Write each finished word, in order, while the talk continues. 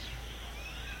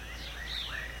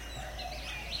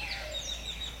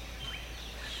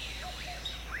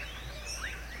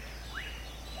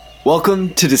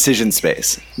Welcome to Decision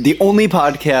Space, the only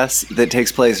podcast that takes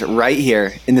place right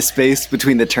here in the space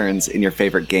between the turns in your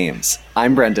favorite games.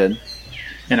 I'm Brendan.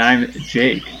 And I'm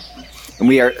Jake. And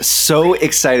we are so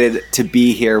excited to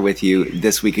be here with you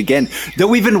this week again. Though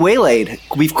we've been waylaid,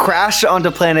 we've crashed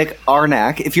onto planet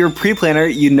Arnak. If you're a pre-planner,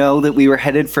 you know that we were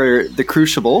headed for the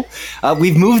Crucible.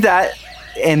 We've moved that,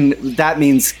 and that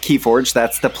means Keyforge.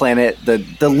 That's the planet,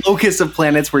 the locus of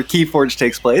planets where Keyforge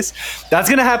takes place. That's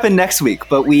going to happen next week.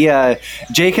 But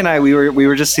Jake and I, we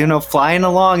were just flying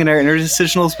along in our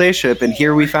interdimensional spaceship, and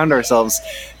here we found ourselves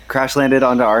crash landed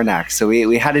onto Arnak. So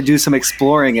we had to do some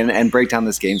exploring and break down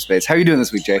this game space. How are you doing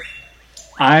this week, Jake?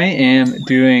 I am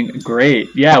doing great.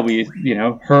 Yeah, we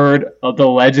heard of the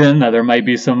legend that there might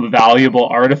be some valuable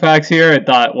artifacts here. I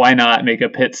thought, why not make a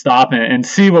pit stop and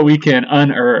see what we can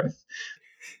unearth?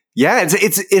 Yeah,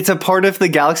 it's a part of the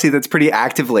galaxy that's pretty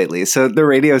active lately. So the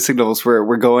radio signals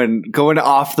were going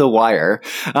off the wire.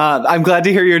 I'm glad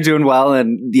to hear you're doing well,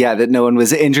 and that no one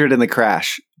was injured in the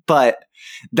crash. But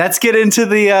let's get into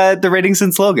the ratings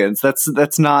and slogans.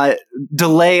 That's not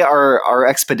delay our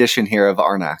expedition here of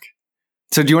Arnak.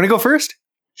 So do you want to go first?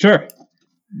 Sure.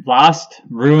 Lost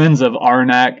Ruins of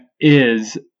Arnak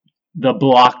is the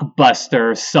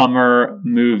blockbuster summer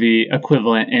movie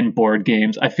equivalent in board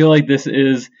games. I feel like this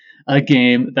is a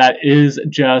game that is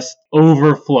just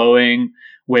overflowing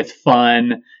with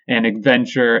fun and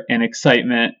adventure and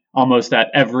excitement almost at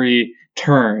every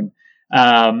turn.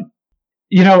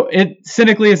 It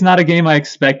cynically is not a game I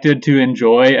expected to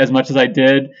enjoy as much as I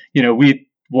did. We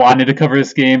wanted to cover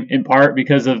this game in part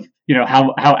because of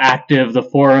how active the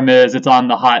forum is. It's on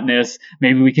the hotness.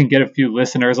 Maybe we can get a few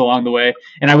listeners along the way.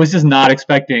 And I was just not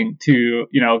expecting to,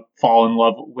 fall in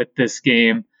love with this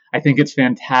game. I think it's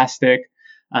fantastic.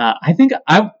 I think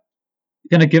I'm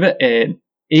going to give it an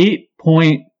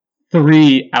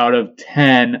 8.3 out of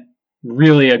 10.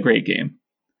 Really a great game.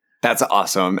 That's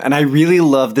awesome. And I really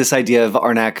love this idea of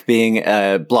Arnak being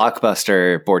a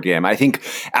blockbuster board game. I think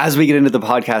as we get into the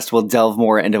podcast, we'll delve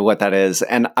more into what that is.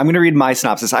 And I'm going to read my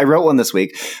synopsis. I wrote one this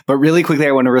week, but really quickly,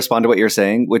 I want to respond to what you're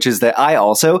saying, which is that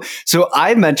so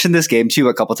I mentioned this game to you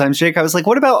a couple times, Jake. I was like,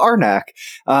 what about Arnak?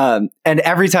 And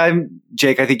every time,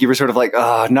 Jake, I think you were sort of like,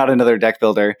 oh, not another deck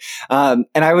builder. And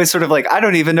I was sort of like, I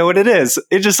don't even know what it is.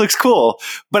 It just looks cool.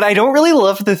 But I don't really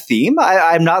love the theme.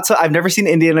 I've never seen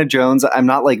Indiana Jones. I'm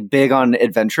not like big on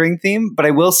adventuring theme, but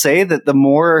I will say that the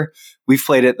more we've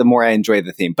played it, the more I enjoy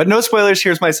the theme. But no spoilers,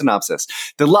 here's my synopsis.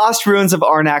 The Lost Ruins of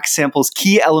Arnak samples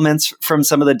key elements from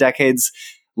some of the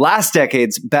last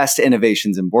decade's best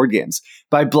innovations in board games.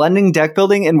 By blending deck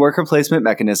building and worker placement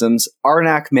mechanisms,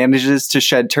 Arnak manages to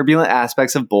shed turbulent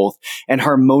aspects of both and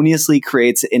harmoniously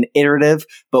creates an iterative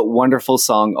but wonderful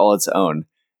song all its own.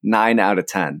 9 out of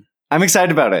 10. I'm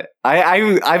excited about it.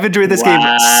 I've enjoyed this game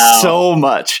so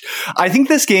much. I think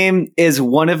this game is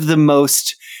one of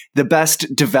the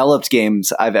best developed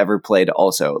games I've ever played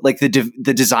also. Like the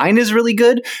design is really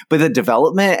good, but the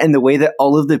development and the way that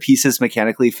all of the pieces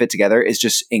mechanically fit together is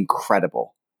just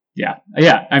incredible. Yeah.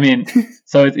 I mean,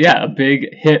 so it's a big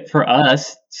hit for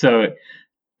us. So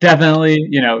definitely,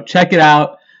 check it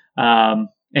out.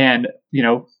 And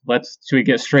should we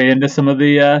get straight into some of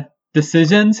the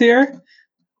decisions here?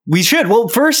 We should. Well,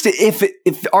 first, if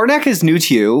Arnak is new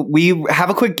to you, we have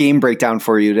a quick game breakdown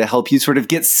for you to help you sort of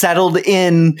get settled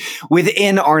in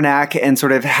within Arnak and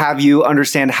sort of have you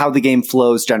understand how the game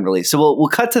flows generally. So we'll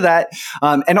cut to that.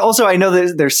 And also, I know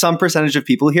that there's some percentage of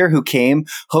people here who came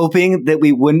hoping that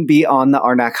we wouldn't be on the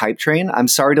Arnak hype train. I'm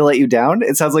sorry to let you down.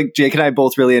 It sounds like Jake and I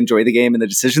both really enjoy the game and the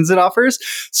decisions it offers.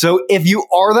 So if you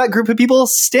are that group of people,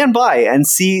 stand by and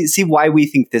see why we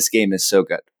think this game is so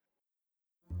good.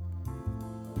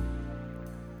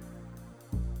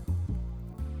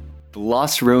 The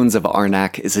Lost Ruins of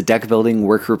Arnak is a deck-building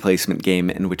worker placement game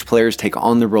in which players take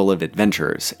on the role of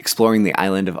adventurers, exploring the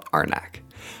island of Arnak.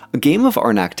 A game of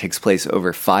Arnak takes place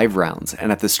over 5 rounds,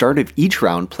 and at the start of each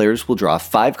round, players will draw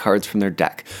 5 cards from their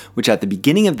deck, which at the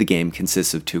beginning of the game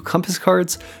consists of 2 compass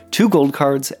cards, 2 gold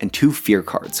cards, and 2 fear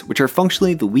cards, which are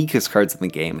functionally the weakest cards in the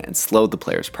game and slow the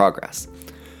player's progress.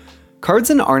 Cards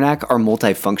in Arnak are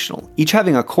multifunctional, each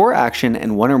having a core action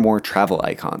and 1 or more travel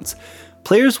icons.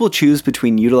 Players will choose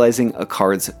between utilizing a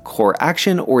card's core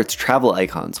action or its travel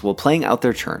icons while playing out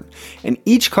their turn, and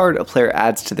each card a player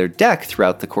adds to their deck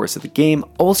throughout the course of the game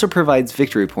also provides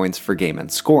victory points for game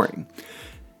end scoring.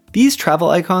 These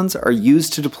travel icons are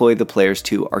used to deploy the players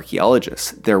to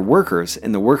archaeologists, their workers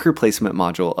in the worker placement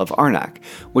module of Arnak,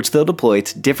 which they'll deploy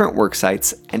to different work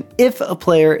sites, and if a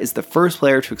player is the first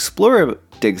player to explore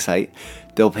dig site,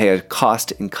 they'll pay a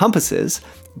cost in compasses,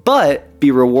 but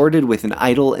be rewarded with an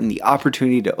idol and the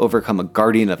opportunity to overcome a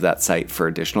guardian of that site for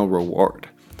additional reward.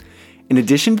 In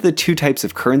addition to the 2 types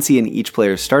of currency in each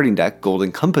player's starting deck, gold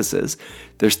and compasses,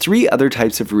 there's 3 other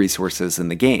types of resources in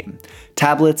the game: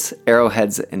 tablets,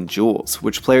 arrowheads, and jewels,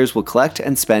 which players will collect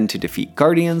and spend to defeat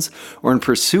guardians or in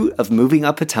pursuit of moving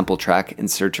up a temple track in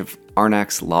search of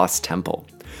Arnak's lost temple,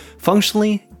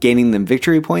 functionally gaining them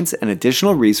victory points and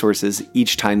additional resources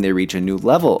each time they reach a new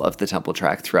level of the temple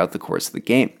track throughout the course of the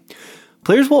game.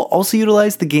 Players will also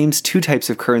utilize the game's 2 types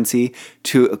of currency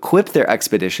to equip their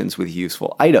expeditions with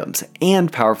useful items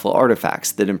and powerful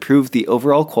artifacts that improve the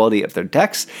overall quality of their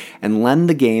decks and lend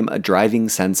the game a driving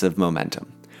sense of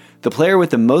momentum. The player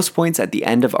with the most points at the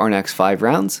end of Arnak's 5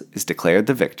 rounds is declared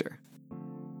the victor.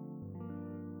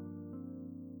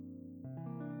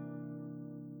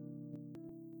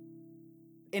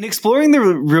 In exploring the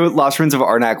Lost Ruins of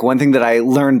Arnak, one thing that I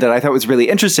learned that I thought was really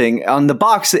interesting, on the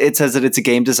box it says that it's a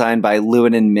game designed by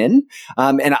Lewin and Min.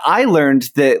 And I learned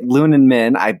that Lewin and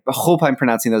Min, I hope I'm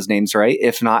pronouncing those names right,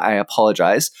 if not, I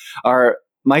apologize, are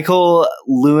Michael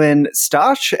Lewin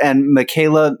Stoch and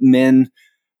Michaela Min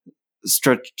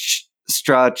Strachova.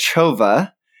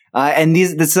 And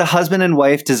this is a husband and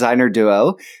wife designer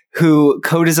duo who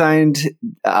co-designed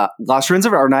Lost Ruins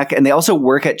of Arnak, and they also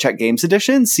work at Czech Games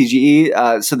Edition,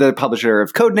 CGE. So they're the publisher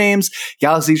of Codenames,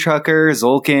 Galaxy Trucker,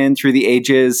 Zolkin, Through the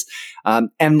Ages.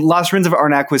 And Lost Ruins of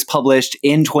Arnak was published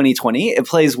in 2020. It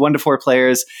plays 1 to 4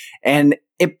 players, and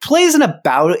it plays in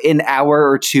about an hour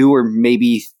or 2, or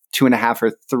maybe 2.5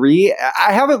 or 3.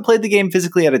 I haven't played the game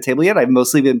physically at a table yet. I've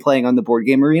mostly been playing on the Board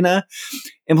Game Arena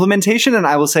implementation, and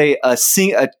I will say a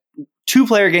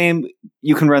 2-player game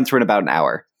you can run through in about an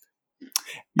hour.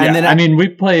 Yeah, and then we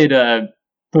played a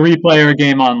 3-player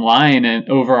game online and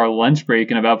over our lunch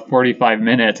break in about 45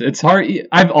 minutes. It's hard.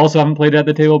 I've also haven't played it at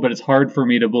the table, but it's hard for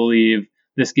me to believe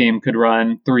this game could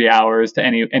run 3 hours to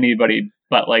anybody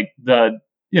but like the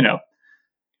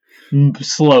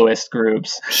slowest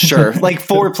groups. Sure, like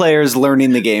 4 players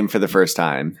learning the game for the first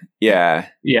time. Yeah,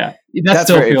 that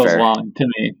still feels fair. Long to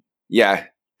me. Yeah,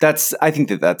 I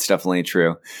think that's definitely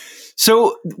true.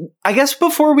 So I guess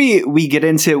before we get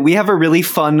into, we have a really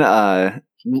fun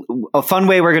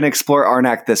way we're going to explore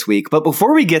Arnak this week. But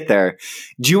before we get there,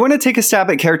 do you want to take a stab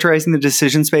at characterizing the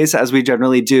decision space as we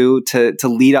generally do to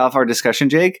lead off our discussion,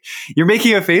 Jake? You're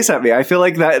making a face at me. I feel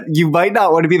like that you might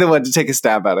not want to be the one to take a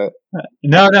stab at it.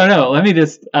 No. Let me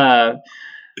just, I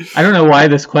don't know why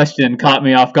this question caught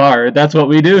me off guard. That's what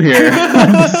we do here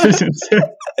on Decision Space.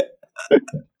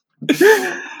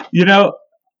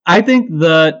 I think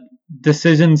the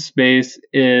decision space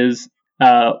is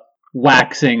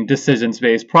waxing decision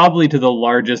space, probably to the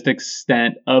largest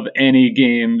extent of any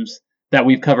games that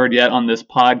we've covered yet on this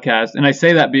podcast. And I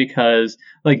say that because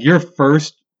like your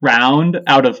first round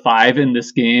out of 5 in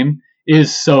this game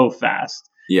is so fast.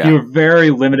 Yeah. You're very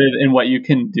limited in what you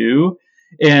can do.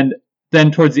 And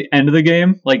then towards the end of the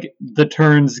game, like the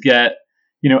turns get,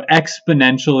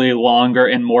 exponentially longer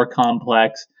and more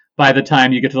complex. By the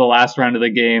time you get to the last round of the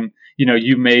game,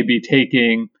 you may be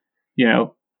taking,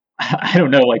 I don't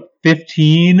know, like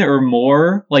 15 or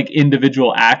more like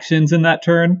individual actions in that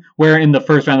turn, where in the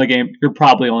first round of the game, you're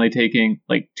probably only taking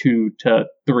like 2 to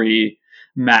 3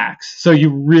 max. So you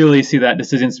really see that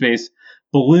decision space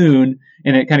balloon,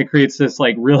 and it kind of creates this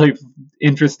like really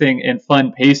interesting and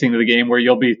fun pacing to the game where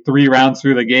you'll be 3 rounds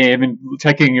through the game and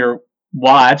checking your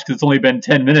watch because it's only been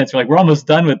 10 minutes. You're like, we're almost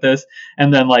done with this.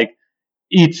 And then like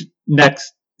the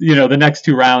next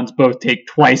 2 rounds both take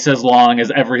twice as long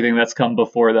as everything that's come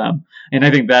before them. And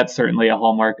I think that's certainly a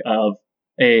hallmark of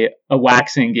a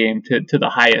waxing game to the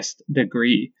highest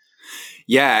degree.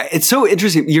 Yeah, it's so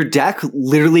interesting. Your deck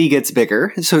literally gets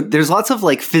bigger. So there's lots of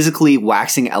like physically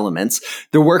waxing elements.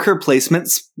 The worker placement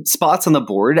spots on the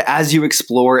board as you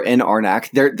explore in Arnak,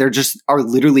 there just are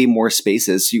literally more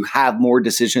spaces. So you have more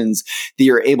decisions that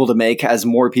you're able to make as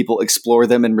more people explore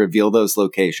them and reveal those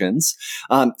locations.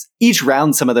 Each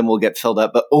round, some of them will get filled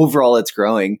up, but overall it's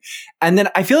growing. And then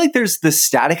I feel like there's the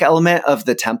static element of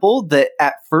the temple that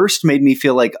at first made me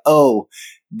feel like, oh,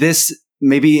 this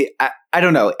maybe, I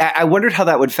don't know. I wondered how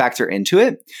that would factor into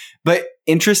it. But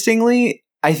interestingly,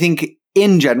 I think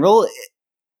in general,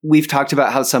 we've talked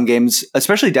about how some games,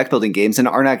 especially deck building games, and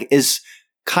Arnak is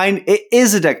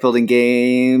a deck building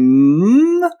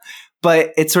game,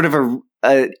 but it's sort of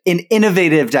an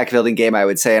innovative deck building game, I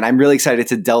would say. And I'm really excited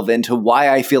to delve into why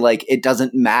I feel like it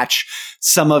doesn't match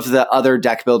some of the other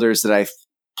deck builders that I've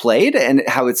played, and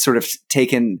how it's sort of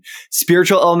taken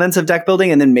spiritual elements of deck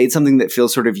building and then made something that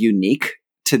feels sort of unique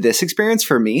to this experience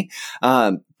for me.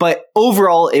 But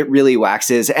overall, it really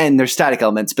waxes, and there's static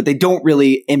elements, but they don't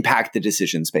really impact the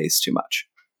decision space too much.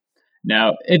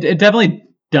 No, it definitely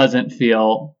doesn't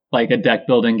feel like a deck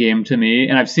building game to me.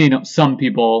 And I've seen some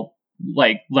people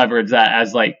like leverage that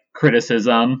as like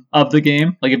criticism of the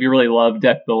game. Like if you really love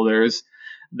deck builders,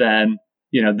 then,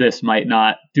 this might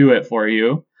not do it for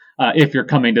you. If you're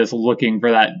coming to this looking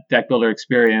for that deck builder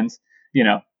experience,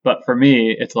 but for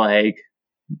me, it's like,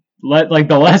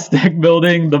 the less deck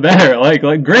building, the better. Like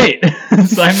great,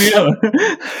 sign me up.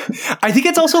 I think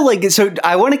it's also like, so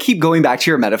I want to keep going back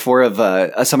to your metaphor of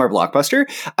a summer blockbuster.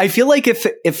 I feel like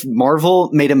if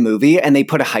Marvel made a movie and they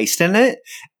put a heist in it,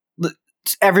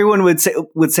 everyone would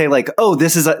say like, oh,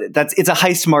 it's a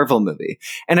heist Marvel movie,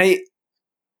 and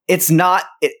it's not.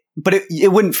 But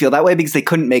it wouldn't feel that way because they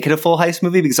couldn't make it a full heist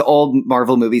movie because all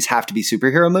Marvel movies have to be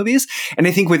superhero movies. And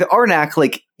I think with Arnak,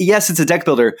 like, yes, it's a deck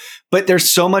builder, but there's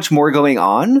so much more going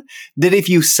on that if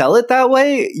you sell it that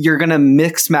way, you're going to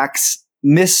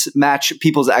mismatch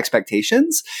people's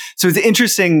expectations. So it's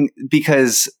interesting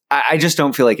because I just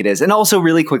don't feel like it is. And also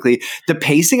really quickly, the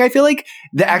pacing, I feel like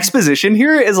the exposition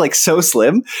here is like so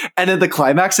slim and then the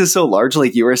climax is so large,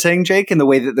 like you were saying, Jake, and the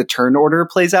way that the turn order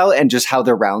plays out and just how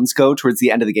the rounds go towards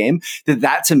the end of the game,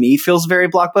 that to me feels very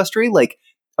blockbustery. Like,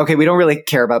 okay, we don't really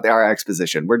care about our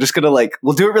exposition. We're just going to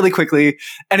we'll do it really quickly.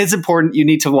 And it's important. You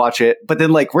need to watch it. But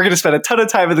then we're going to spend a ton of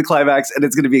time in the climax and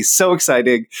it's going to be so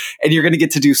exciting. And you're going to get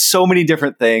to do so many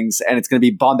different things and it's going to be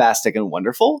bombastic and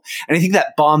wonderful. And I think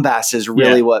that bombast is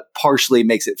really what partially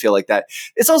makes it feel like that.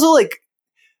 It's also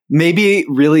maybe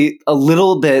really a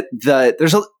little bit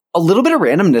there's a little bit of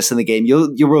randomness in the game.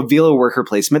 You'll reveal a worker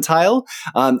placement tile,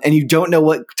 and you don't know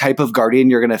what type of guardian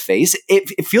you're going to face.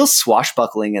 It feels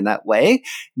swashbuckling in that way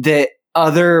that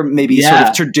other maybe sort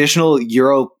of traditional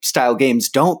Euro style games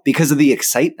don't because of the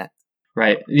excitement.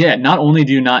 Right. Yeah. Not only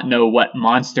do you not know what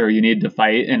monster you need to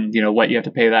fight and what you have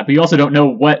to pay that, but you also don't know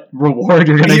what reward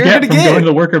you're going to get from going to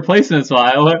the worker placement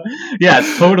tile. Yeah,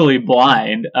 it's totally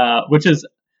blind, which is,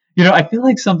 I feel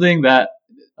like something that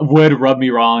would rub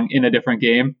me wrong in a different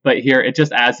game, but here it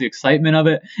just adds the excitement of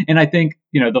it. And I think,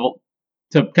 to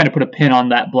kind of put a pin on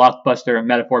that blockbuster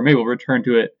metaphor, maybe we'll return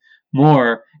to it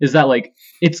more, is that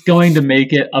it's going to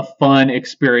make it a fun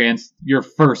experience your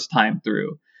first time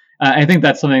through. I think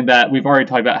that's something that we've already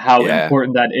talked about how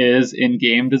important that is in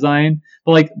game design.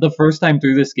 But the first time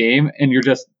through this game and you're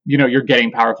just, you're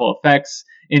getting powerful effects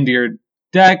into your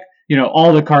deck.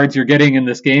 All the cards you're getting in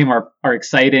this game are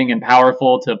exciting and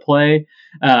powerful to play.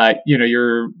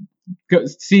 You're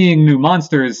seeing new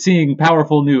monsters, seeing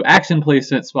powerful new action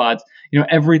placement spots.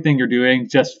 Everything you're doing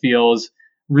just feels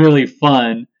really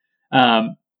fun.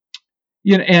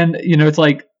 It's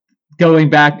like going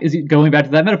back to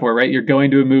that metaphor, right? You're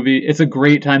going to a movie. It's a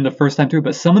great time the first time through,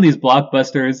 but some of these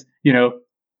blockbusters,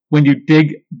 when you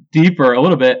dig deeper a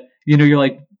little bit, you're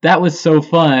like, that was so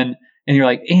fun. And you're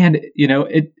like,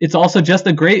 it's also just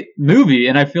a great movie.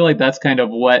 And I feel like that's kind of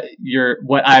what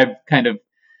I've kind of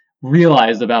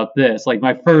realized about this. Like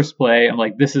my first play, I'm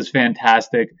like, this is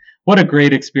fantastic. What a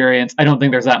great experience. I don't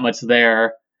think there's that much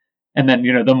there. And then,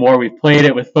 the more we've played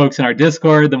it with folks in our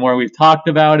Discord, the more we've talked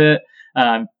about it,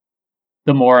 the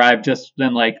more I've just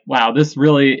been like, wow, this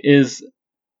really is,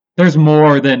 there's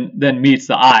more than meets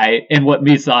the eye. And what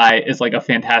meets the eye is like a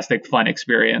fantastic, fun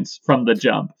experience from the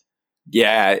jump.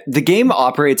 Yeah, the game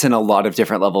operates in a lot of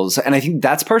different levels. And I think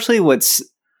that's partially what's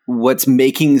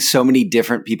making so many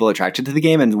different people attracted to the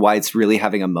game and why it's really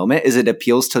having a moment is it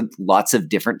appeals to lots of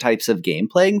different types of game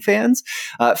playing fans.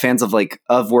 Fans of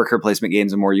worker placement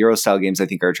games and more Euro style games, I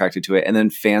think, are attracted to it. And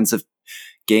then fans of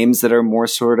games that are more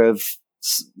sort of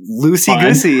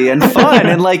loosey-goosey and fun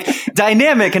and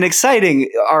dynamic and exciting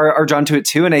are drawn to it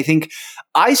too. And I think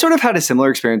I sort of had a similar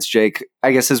experience, Jake,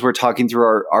 I guess, as we're talking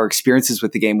through our experiences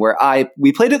with the game where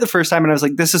we played it the first time and I was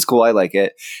like, this is cool. I like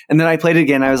it. And then I played it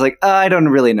again. I was like, I don't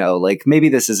really know. Maybe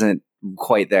this isn't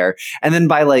quite there. And then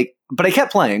but I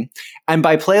kept playing. And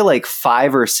by play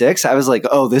 5 or 6, I was like,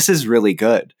 oh, this is really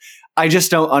good. I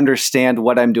just don't understand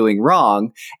what I'm doing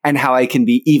wrong and how I can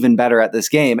be even better at this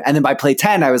game. And then by play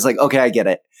 10, I was like, okay, I get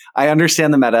it. I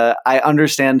understand the meta. I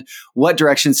understand what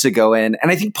directions to go in.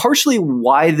 And I think partially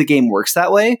why the game works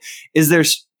that way is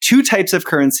there's 2 types of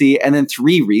currency and then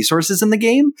 3 resources in the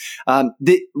game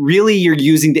that really you're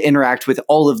using to interact with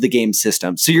all of the game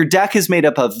systems. So your deck is made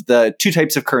up of the 2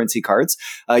 types of currency cards.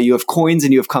 You have coins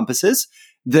and you have compasses.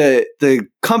 The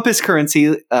compass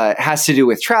currency has to do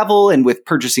with travel and with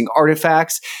purchasing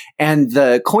artifacts, and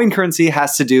the coin currency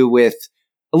has to do with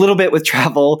a little bit with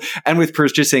travel and with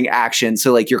purchasing action.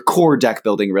 So your core deck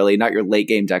building, really, not your late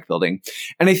game deck building.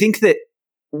 And I think that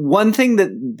one thing that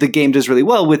the game does really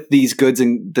well with these goods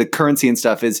and the currency and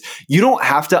stuff is you don't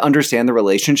have to understand the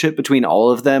relationship between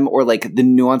all of them or like the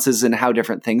nuances and how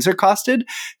different things are costed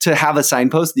to have a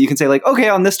signpost that you can say like, okay,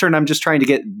 on this turn, I'm just trying to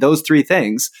get those 3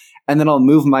 things. And then I'll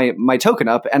move my token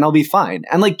up and I'll be fine.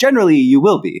 And like generally you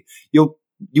will be. You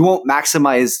won't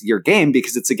maximize your game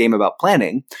because it's a game about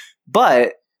planning,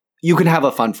 but you can have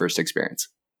a fun first experience.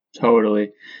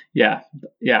 Totally. Yeah.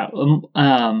 Yeah.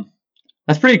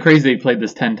 That's pretty crazy. You played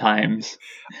this 10 times.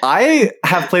 I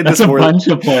have played this a bunch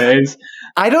of plays.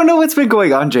 I don't know what's been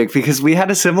going on, Jake, because I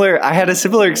had a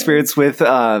similar experience with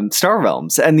Star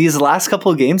Realms, and these last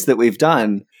couple of games that we've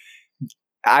done,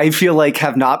 I feel like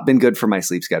have not been good for my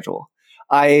sleep schedule.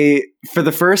 For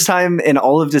the first time in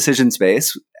all of Decision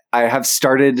Space, I have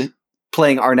started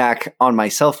playing Arnak on my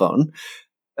cell phone,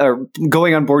 or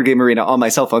going on Board Game Arena on my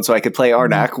cell phone so I could play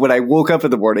Arnak when I woke up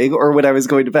in the morning or when I was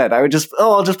going to bed. I would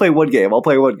I'll just play one game. I'll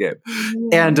play one game.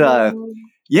 And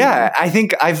I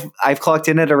think I've clocked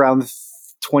in at around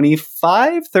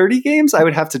 25, 30 games. I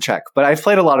would have to check, but I've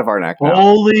played a lot of Arnak now.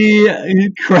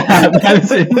 Holy crap,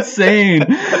 that's insane.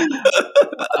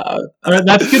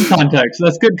 That's good context.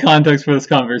 That's good context for this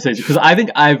conversation, because I think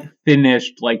I've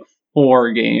finished like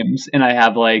 4 games and I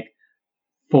have like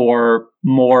 4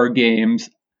 more games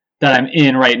that I'm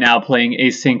in right now playing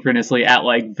asynchronously at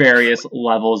like various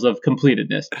levels of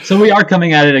completedness. So we are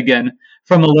coming at it again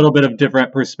from a little bit of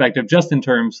different perspective, just in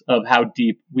terms of how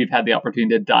deep we've had the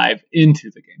opportunity to dive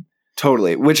into the game.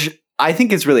 Totally, which I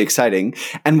think is really exciting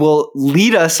and will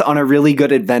lead us on a really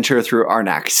good adventure through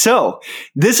Arnak. So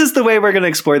this is the way we're going to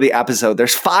explore the episode.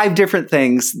 There's 5 different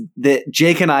things that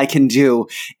Jake and I can do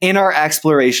in our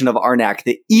exploration of Arnak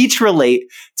that each relate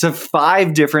to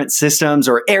 5 different systems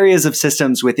or areas of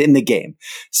systems within the game.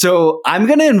 So I'm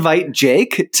going to invite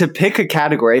Jake to pick a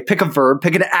category, pick a verb,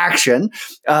 pick an action.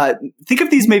 Think of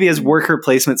these maybe as worker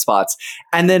placement spots.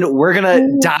 And then we're going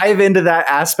to dive into that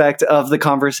aspect of the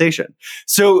conversation.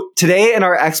 So today in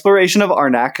our exploration of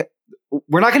Arnak,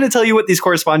 we're not going to tell you what these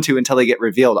correspond to until they get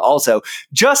revealed also,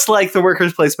 just like the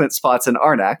workers placement spots in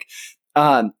Arnak.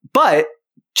 But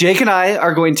Jake and I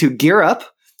are going to gear up.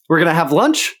 We're going to have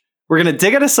lunch. We're going to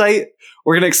dig at a site.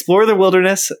 We're going to explore the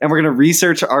wilderness, and we're going to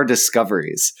research our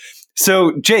discoveries.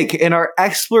 So Jake, in our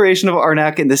exploration of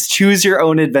Arnak in this Choose Your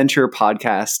Own Adventure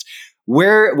podcast,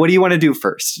 what do you want to do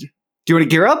first? Do you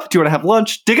want to gear up? Do you want to have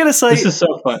lunch? Dig at a site? This is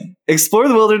so fun. Explore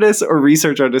the wilderness or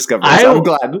research our discoveries? I'm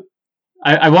glad.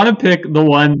 I want to pick the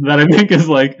one that I think is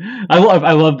like, I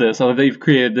love this. I love that you've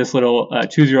created this little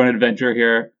choose your own adventure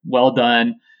here. Well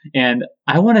done. And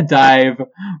I want to dive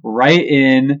right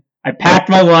in. I packed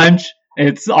my lunch.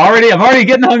 I'm already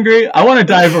getting hungry. I want to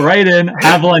dive right in,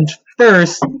 have lunch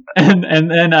first, and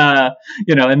then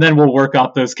and then we'll work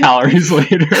off those calories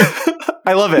later.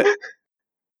 I love it.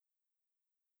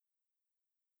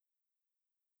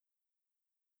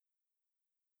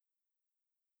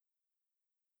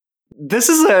 This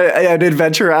is an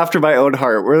adventure after my own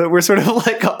heart. We're sort of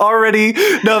like already,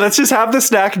 no, let's just have the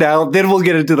snack now. Then we'll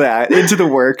get into the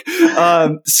work.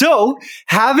 So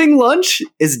having lunch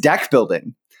is deck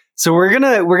building. So we're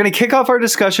gonna kick off our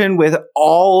discussion with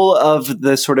all of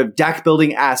the sort of deck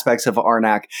building aspects of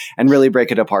Arnak and really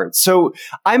break it apart. So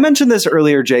I mentioned this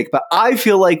earlier, Jake, but I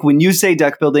feel like when you say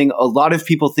deck building, a lot of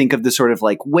people think of the sort of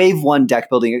like wave 1 deck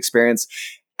building experience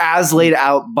as laid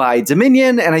out by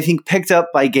Dominion, and I think picked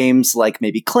up by games like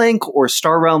maybe Clank or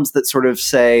Star Realms that sort of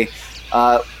say,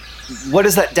 what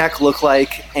does that deck look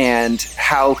like, and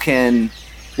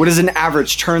what does an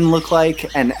average turn look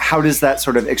like, and how does that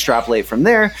sort of extrapolate from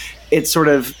there? It sort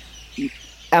of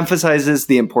emphasizes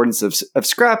the importance of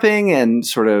scrapping and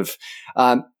sort of,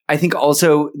 I think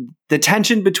also the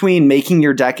tension between making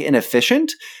your deck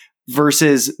inefficient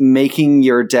versus making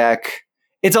your deck,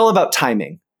 it's all about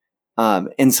timing.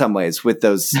 In some ways with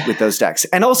those decks.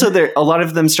 And also a lot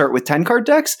of them start with 10-card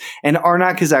decks, and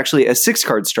Arnak is actually a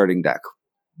 6-card starting deck.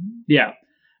 Yeah.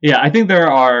 Yeah, I think there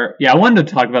are... Yeah, I wanted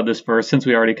to talk about this first since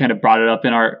we already kind of brought it up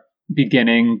in our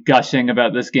beginning gushing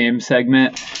about this game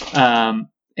segment.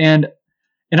 And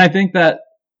I think that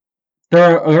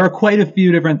there are quite a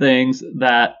few different things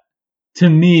that, to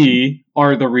me,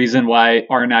 are the reason why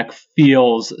Arnak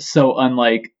feels so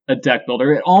unlike a deck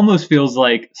builder. It almost feels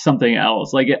like something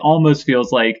else. Like it almost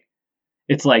feels like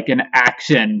it's like an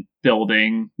action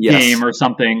building game or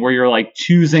something where you're like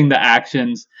choosing the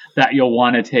actions that you'll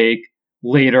want to take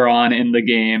later on in the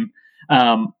game,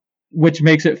 which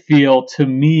makes it feel to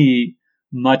me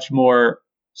much more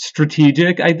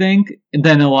strategic, I think,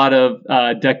 than a lot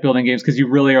of deck building games, because you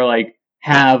really are like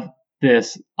have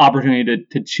this opportunity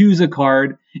to choose a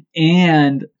card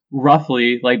and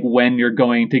roughly like when you're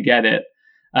going to get it.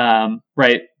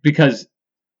 right? Because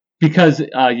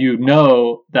you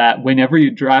know that whenever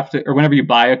you draft it or whenever you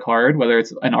buy a card, whether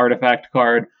it's an artifact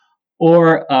card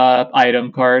or a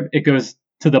item card, it goes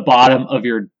to the bottom of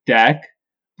your deck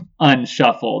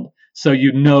unshuffled. So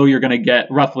you know you're going to get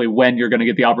roughly when you're going to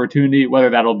get the opportunity, whether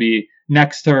that'll be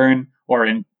next turn or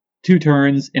in 2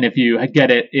 turns. And if you get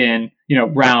it in,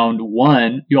 round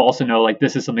 1, you also know like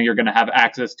this is something you're going to have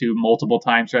access to multiple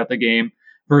times throughout the game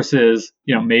versus,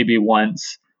 maybe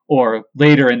once or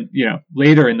later in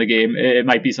the game, it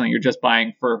might be something you're just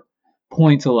buying for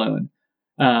points alone.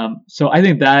 So I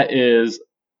think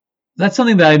that's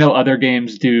something that I know other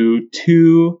games do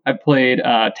too. I've played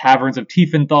Taverns of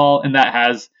Tiefenthal, and that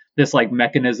has this like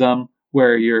mechanism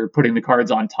where you're putting the cards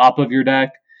on top of your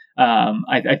deck.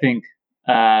 I think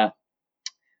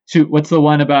what's the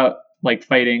one about like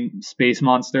fighting space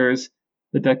monsters?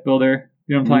 The deck builder,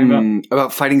 you know what I'm talking about?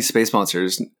 About fighting space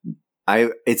monsters.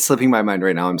 It's slipping my mind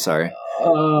right now. I'm sorry.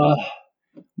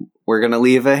 We're gonna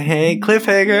leave a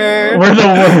cliffhanger. We're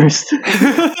the worst.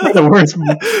 We're the worst.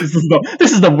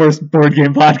 This is the worst board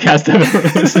game podcast I've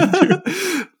ever listened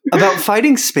to. About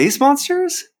fighting space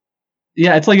monsters?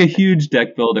 Yeah, it's like a huge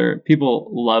deck builder. People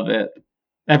love it.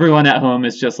 Everyone at home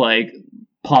is just like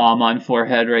palm on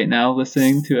forehead right now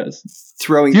listening to us.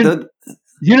 Throwing do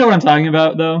you know what I'm talking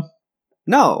about though?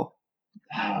 No.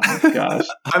 Oh my gosh.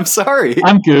 I'm sorry.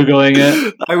 I'm Googling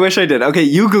it. I wish I did. Okay,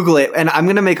 you Google it, and I'm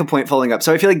going to make a point following up.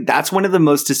 So I feel like that's one of the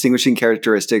most distinguishing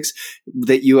characteristics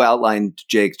that you outlined,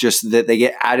 Jake, just that they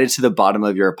get added to the bottom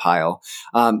of your pile.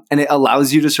 And it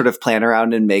allows you to sort of plan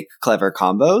around and make clever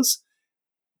combos.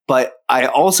 But I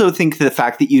also think the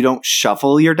fact that you don't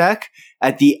shuffle your deck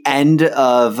at the end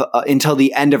of until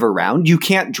the end of a round, you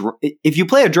can't if you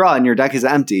play a draw and your deck is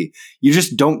empty, you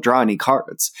just don't draw any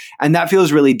cards. And that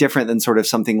feels really different than sort of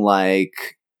something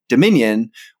like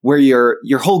Dominion, where your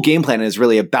whole game plan is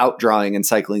really about drawing and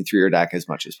cycling through your deck as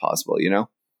much as possible,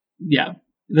 Yeah.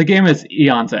 The game is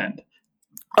Eon's End.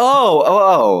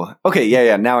 Oh. Okay,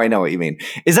 yeah. Now I know what you mean.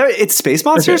 It's Space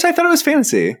Monsters? Okay. I thought it was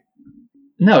fantasy.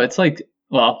 No, it's like,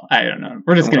 well, I don't know.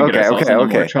 We're just going to get ourselves into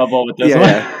more trouble with this one.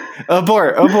 Yeah.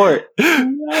 Abort.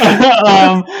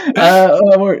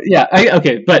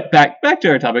 Okay, but back to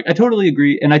our topic. I totally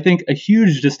agree. And I think a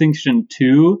huge distinction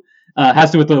too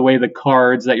has to do with the way the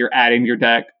cards that you're adding to your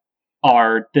deck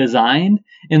are designed.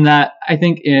 In that, I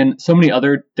think in so many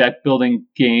other deck building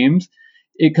games,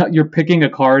 you're picking a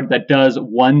card that does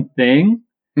one thing,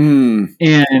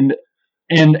 and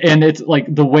it's like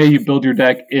the way you build your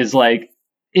deck is like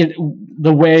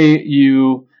the way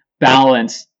you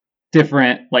balance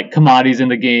different like commodities in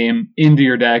the game into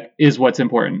your deck is what's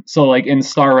important. So like in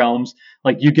Star Realms,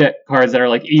 like you get cards that are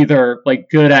like either like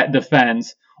good at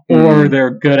defense, or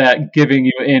they're good at giving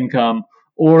you income,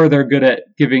 or they're good at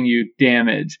giving you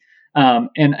damage.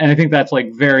 And I think that's like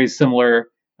very similar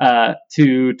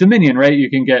to Dominion, right? You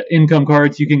can get income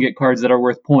cards, you can get cards that are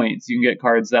worth points, you can get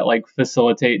cards that like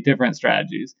facilitate different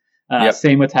strategies.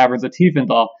 Same with Taverns of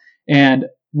Tiefenthal. And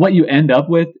what you end up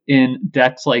with in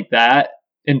decks like that,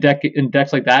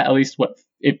 at least what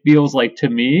it feels like to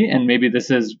me, and maybe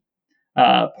this is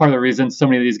part of the reason so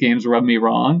many of these games rub me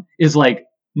wrong, is like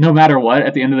no matter what,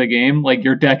 at the end of the game, like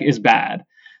your deck is bad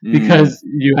because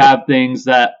you have things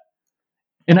that,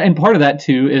 and part of that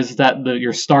too is that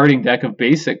your starting deck of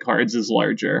basic cards is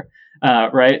larger,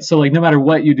 right? So like no matter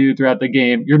what you do throughout the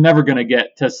game, you're never going to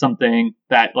get to something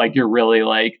that like you're really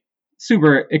like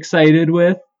super excited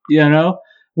with,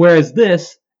 Whereas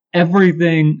this,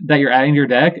 everything that you're adding to your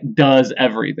deck does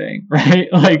everything, right?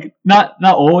 Like not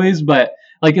always, but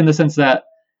like in the sense that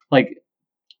like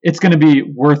it's going to be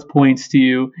worth points to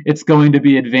you. It's going to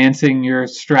be advancing your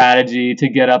strategy to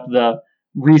get up the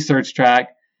research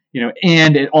track,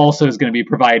 and it also is going to be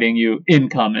providing you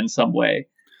income in some way.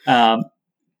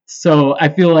 So I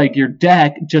feel like your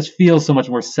deck just feels so much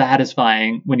more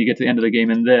satisfying when you get to the end of the game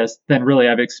in this than really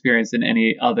I've experienced in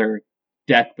any other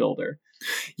deck builder.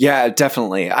 Yeah,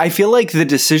 definitely. I feel like the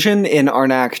decision in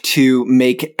Arnak to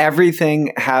make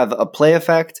everything have a play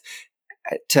effect,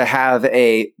 to have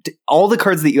all the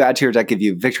cards that you add to your deck give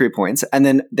you victory points, and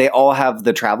then they all have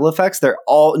the travel effects. They're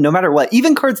all, no matter what,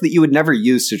 even cards that you would never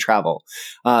use to travel,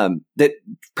 that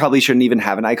probably shouldn't even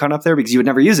have an icon up there because you would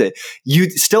never use it. You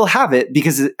still have it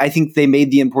because I think they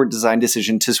made the important design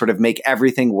decision to sort of make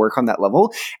everything work on that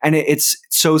level. And it's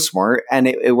so smart and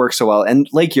it works so well. And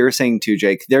like you're saying too,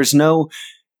 Jake,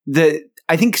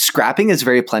 I think scrapping is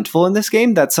very plentiful in this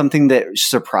game. That's something that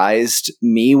surprised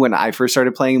me when I first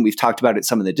started playing. We've talked about it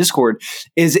some in the Discord.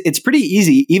 Is it's pretty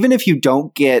easy, even if you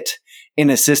don't get an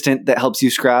assistant that helps you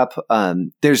scrap.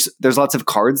 There's lots of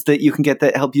cards that you can get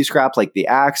that help you scrap, like the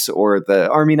axe or the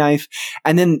army knife.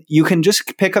 And then you can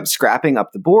just pick up scrapping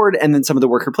up the board, and then some of the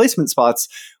worker placement spots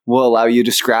will allow you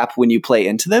to scrap when you play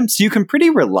into them. So you can pretty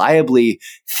reliably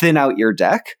thin out your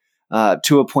deck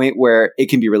to a point where it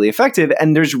can be really effective.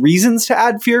 And there's reasons to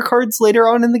add fear cards later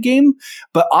on in the game.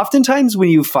 But oftentimes when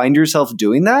you find yourself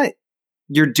doing that,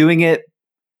 you're doing it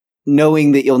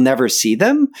knowing that you'll never see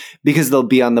them because they'll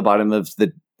be on the bottom of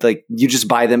the, like, you just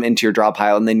buy them into your draw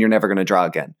pile and then you're never going to draw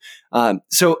again.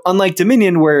 So unlike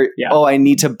Dominion where, I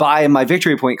need to buy my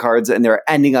victory point cards and they're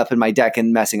ending up in my deck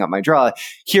and messing up my draw,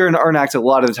 here in Arnak, a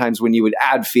lot of the times when you would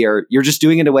add fear, you're just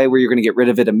doing it a way where you're going to get rid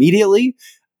of it immediately,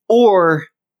 or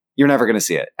you're never going to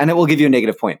see it. And it will give you a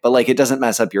negative point, but like it doesn't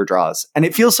mess up your draws. And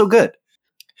it feels so good.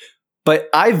 But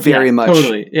I very much...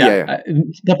 Totally. Yeah.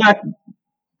 The fact...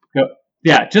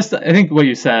 Yeah, just I think what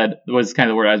you said was kind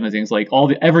of the word I was missing. Is like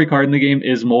every card in the game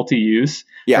is multi-use,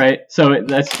 right? So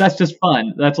that's just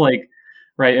fun. That's like,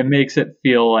 right? It makes it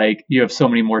feel like you have so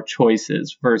many more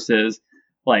choices versus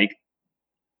like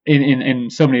in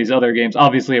so many of these other games.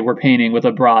 Obviously, if we're painting with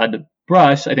a broad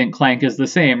brush, I think Clank is the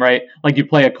same, right? Like you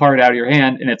play a card out of your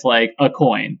hand and it's like a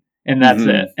coin, and that's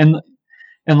it.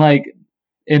 And like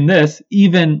in this,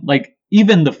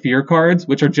 even the fear cards,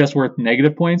 which are just worth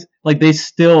negative points, like they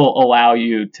still allow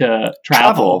you to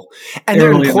travel. And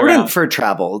they're important for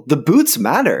travel. The boots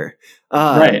matter.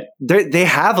 Right. They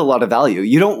have a lot of value.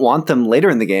 You don't want them later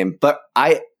in the game, but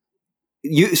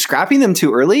you scrapping them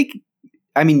too early,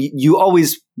 I mean, you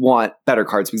always want better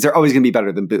cards because they're always going to be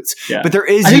better than boots. Yeah. But there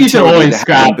is I think you should always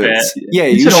scrap it. Yeah,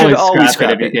 you should always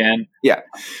scrap it if you can. Yeah.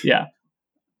 Yeah.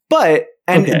 But,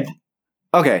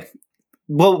 okay.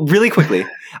 Well, really quickly,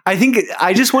 I think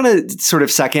I just want to sort of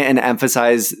second and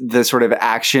emphasize the sort of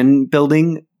action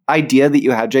building idea that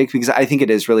you had, Jake, because I think it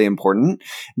is really important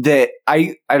that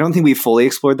I don't think we fully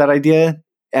explored that idea,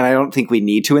 and I don't think we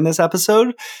need to in this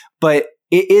episode, but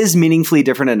it is meaningfully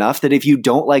different enough that if you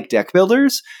don't like deck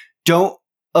builders, don't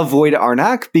avoid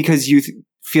Arnak because you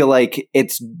feel like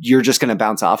you're just going to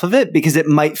bounce off of it because it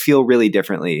might feel really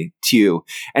differently to you.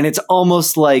 And it's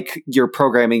almost like you're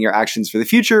programming your actions for the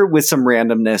future with some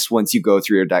randomness once you go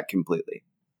through your deck completely.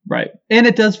 Right. And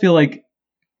it does feel like,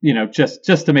 just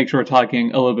to make sure we're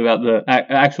talking a little bit about the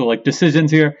actual like decisions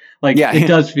here, like it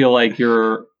does feel like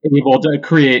you're able to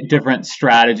create different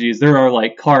strategies. There are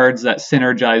like cards that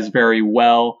synergize very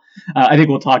well. I think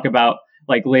we'll talk about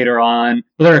like later on,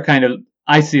 but there are kind of,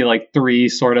 I see like three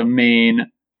sort of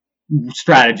main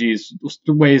strategies,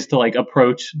 ways to like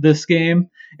approach this game.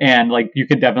 And like you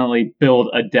can definitely build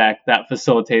a deck that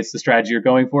facilitates the strategy you're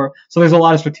going for. So there's a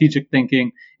lot of strategic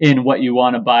thinking in what you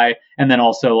want to buy. And then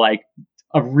also like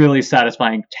a really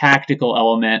satisfying tactical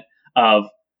element of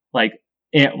like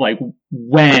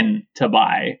when to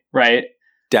buy, right?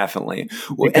 Definitely.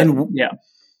 Because,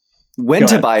 when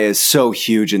to buy is so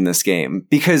huge in this game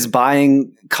because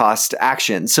buying costs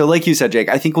action. So like you said, Jake,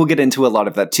 I think we'll get into a lot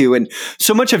of that too. And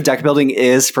so much of deck building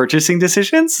is purchasing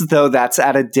decisions, though that's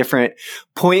at a different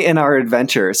point in our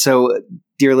adventure. So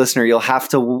dear listener, you'll have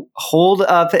to hold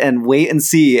up and wait and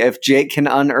see if Jake can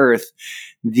unearth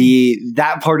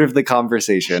that part of the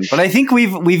conversation. But I think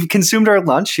we've consumed our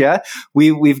lunch. Yeah.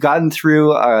 We've gotten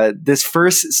through this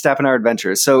first step in our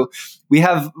adventure. So we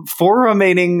have 4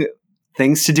 remaining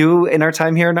things to do in our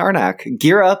time here in Arnak.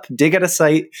 Gear up, dig at a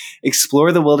site,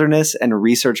 explore the wilderness, and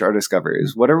research our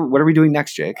discoveries. What are we doing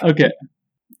next, Jake? Okay.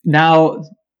 Now,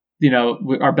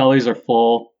 our bellies are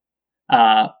full.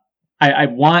 I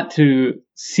want to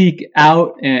seek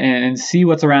out and see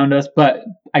what's around us, but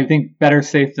I think better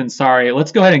safe than sorry.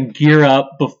 Let's go ahead and gear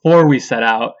up before we set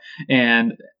out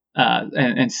and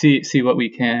see what we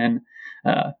can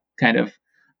kind of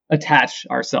attach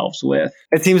ourselves with.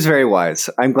 It seems very wise.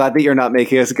 I'm glad that you're not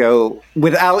making us go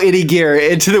without any gear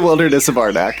into the wilderness of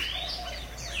Arnak.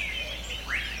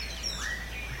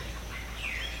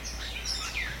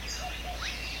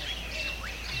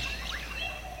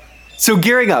 So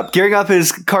gearing up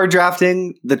is card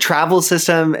drafting, the travel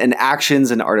system, and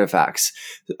actions and artifacts,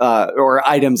 or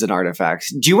items and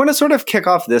artifacts. Do you want to sort of kick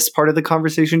off this part of the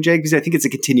conversation, Jake? Because I think it's a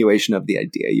continuation of the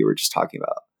idea you were just talking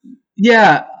about.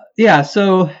 Yeah.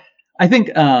 So I think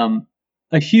a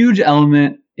huge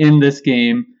element in this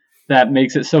game that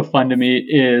makes it so fun to me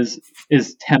is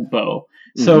tempo.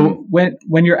 Mm-hmm. So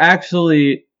when you're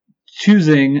actually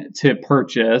choosing to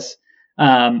purchase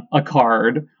a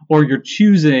card, or you're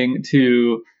choosing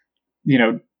to,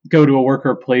 go to a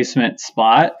worker placement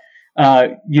spot,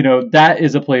 that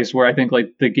is a place where I think like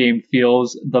the game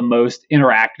feels the most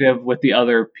interactive with the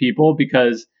other people,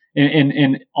 because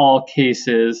in all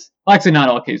cases, well, actually not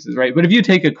all cases, right? But if you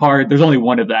take a card, there's only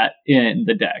one of that in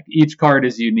the deck. Each card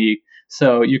is unique,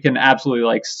 so you can absolutely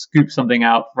like scoop something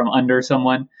out from under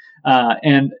someone,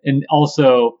 and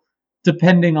also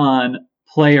depending on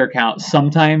player count,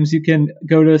 sometimes you can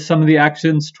go to some of the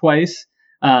actions twice,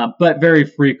 but very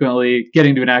frequently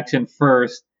getting to an action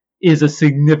first is a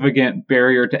significant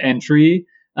barrier to entry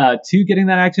to getting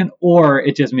that action, or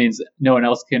it just means no one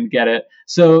else can get it.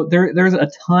 So there's a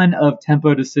ton of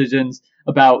tempo decisions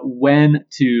about when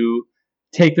to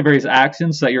take the various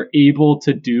actions so that you're able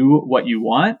to do what you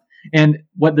want. And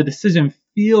what the decision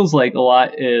feels like a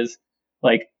lot is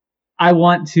like, I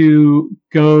want to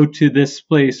go to this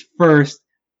place first.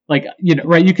 Like,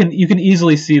 right, you can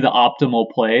easily see the optimal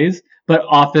plays, but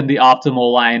often the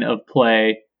optimal line of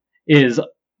play is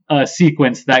a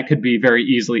sequence that could be very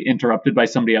easily interrupted by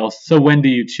somebody else. So when do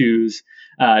you choose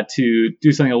to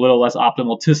do something a little less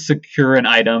optimal to secure an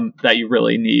item that you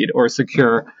really need, or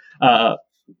secure a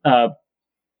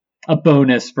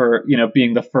bonus for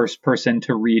being the first person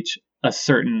to reach a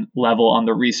certain level on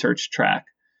the research track?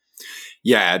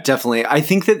 Yeah, definitely. I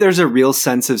think that there's a real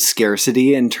sense of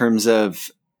scarcity in terms of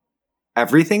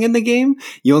everything in the game.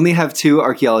 You only have 2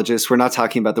 archaeologists. We're not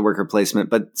talking about the worker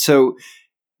placement, but so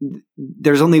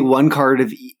there's only 1 card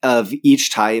of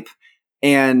each type,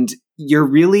 and you're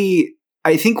really,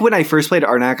 I think when I first played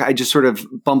Arnak, I just sort of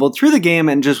bumbled through the game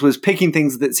and just was picking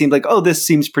things that seemed like, oh, this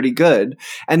seems pretty good.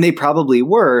 And they probably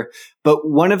were. But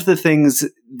one of the things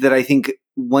that I think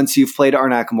once you've played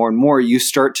Arnak more and more, you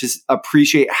start to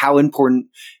appreciate how important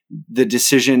the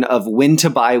decision of when to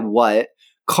buy what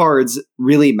cards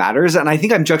really matters. And I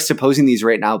think I'm juxtaposing these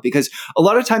right now because a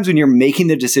lot of times when you're making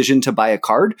the decision to buy a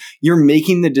card, you're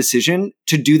making the decision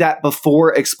to do that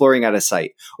before exploring at a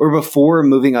site or before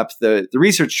moving up the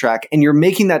research track. And you're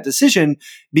making that decision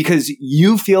because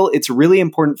you feel it's really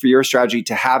important for your strategy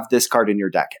to have this card in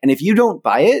your deck. And if you don't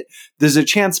buy it, there's a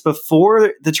chance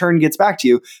before the turn gets back to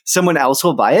you, someone else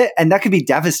will buy it. And that could be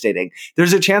devastating.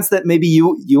 There's a chance that maybe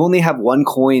you only have 1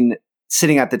 coin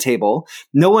sitting at the table.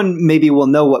 No one maybe will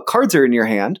know what cards are in your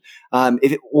hand.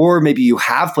 Or maybe you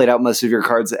have played out most of your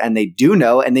cards and they do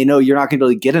know, and they know you're not going to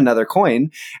be able to get another coin,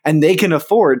 and they can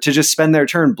afford to just spend their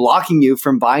turn blocking you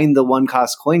from buying the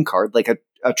 1-cost coin card, like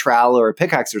a trowel or a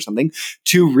pickaxe or something,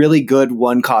 2 really good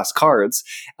 1-cost cards,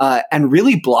 and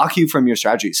really block you from your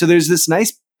strategy. So there's this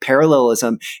nice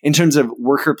parallelism in terms of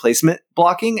worker placement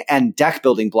blocking and deck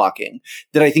building blocking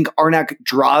that I think Arnak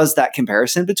draws that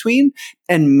comparison between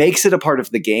and makes it a part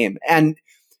of the game. And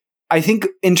I think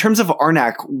in terms of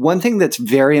Arnak, one thing that's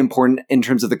very important in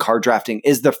terms of the card drafting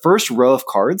is the first row of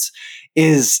cards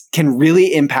can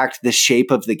really impact the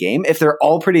shape of the game. If they're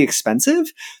all pretty expensive,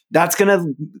 that's going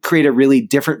to create a really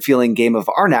different feeling game of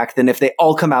Arnak than if they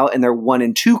all come out and they're 1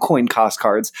 and 2 coin cost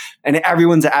cards and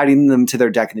everyone's adding them to their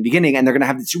deck in the beginning, and they're going to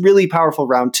have this really powerful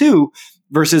round 2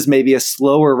 versus maybe a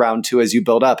slower round 2 as you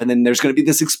build up. And then there's going to be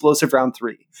this explosive round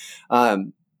 3.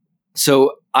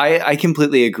 So I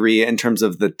completely agree in terms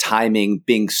of the timing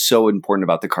being so important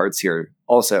about the cards here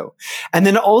also. And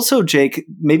then also, Jake,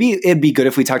 maybe it'd be good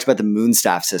if we talked about the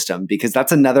Moonstaff system, because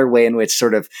that's another way in which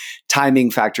sort of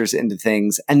timing factors into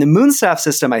things. And the Moonstaff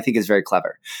system, I think, is very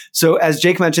clever. So as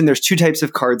Jake mentioned, there's 2 types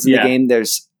of cards in the game.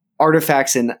 There's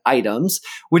artifacts and items,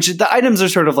 which the items are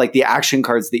sort of like the action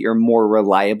cards that you're more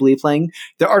reliably playing.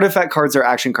 The artifact cards are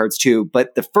action cards too,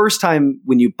 but the first time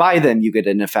when you buy them, you get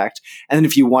an effect. And then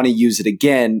if you want to use it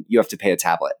again, you have to pay a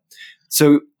tablet.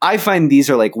 So I find these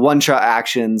are like one-shot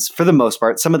actions for the most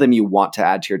part. Some of them you want to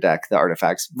add to your deck, the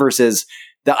artifacts, versus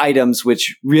the items,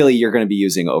 which really you're going to be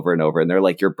using over and over, and they're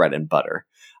like your bread and butter.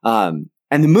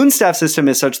 And the Moonstaff system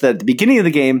is such that at the beginning of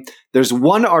the game, there's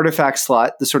 1 artifact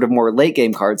slot, the sort of more late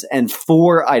game cards, and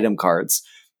 4 item cards,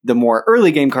 the more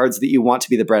early game cards that you want to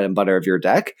be the bread and butter of your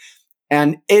deck.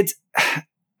 And it's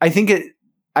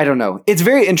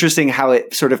very interesting how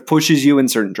it sort of pushes you in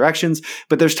certain directions,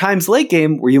 but there's times late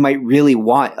game where you might really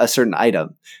want a certain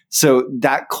item. So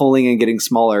that culling and getting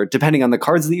smaller, depending on the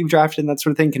cards that you've drafted and that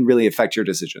sort of thing, can really affect your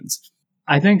decisions.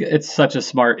 I think it's such a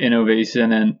smart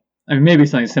innovation, and I mean, maybe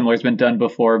something similar has been done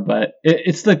before, but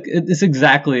it's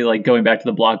exactly like going back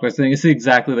to the blockbuster thing. It's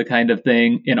exactly the kind of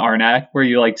thing in Arnak where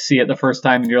you like see it the first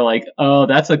time and you're like, oh,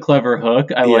 that's a clever hook.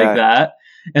 I like that.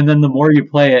 And then the more you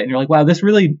play it and you're like, wow, this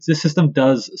system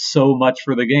does so much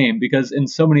for the game, because in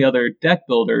so many other deck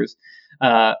builders,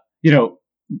 at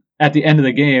the end of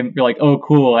the game, you're like, oh,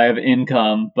 cool, I have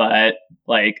income, but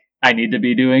like I need to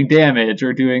be doing damage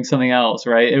or doing something else,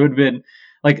 right? It would have been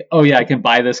like, oh yeah, I can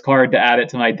buy this card to add it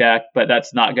to my deck, but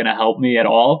that's not going to help me at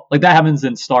all. Like that happens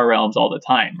in Star Realms all the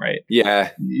time, right? Yeah.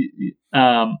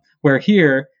 Where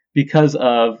here, because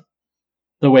of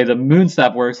the way the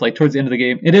Moonstaff works, like towards the end of the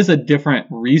game, it is a different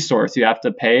resource. You have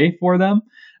to pay for them.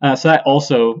 So that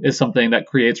also is something that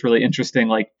creates really interesting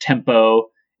like tempo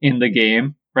in the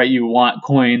game, right? You want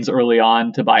coins early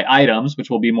on to buy items, which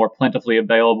will be more plentifully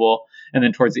available. And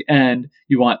then towards the end,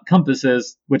 you want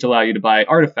compasses, which allow you to buy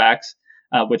artifacts,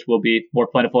 which will be more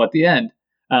plentiful at the end.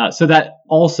 So that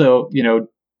also,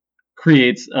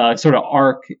 creates a sort of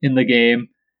arc in the game,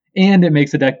 and it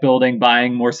makes the deck building,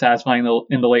 buying more satisfying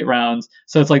in the late rounds.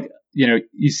 So it's like,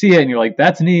 you see it and you're like,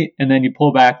 that's neat. And then you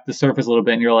pull back the surface a little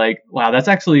bit and you're like, wow, that's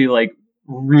actually like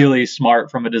really smart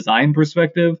from a design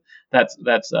perspective. That's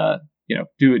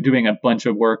doing a bunch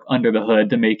of work under the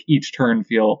hood to make each turn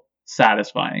feel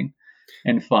satisfying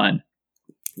and fun.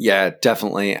 Yeah,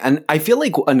 definitely. And I feel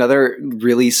like another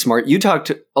really smart, you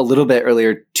talked a little bit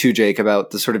earlier too, Jake,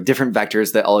 about the sort of different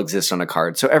vectors that all exist on a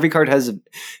card. So every card has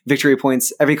victory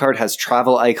points. Every card has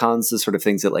travel icons, the sort of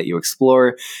things that let you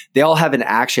explore. They all have an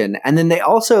action. And then they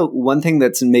also, one thing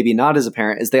that's maybe not as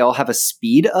apparent is they all have a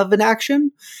speed of an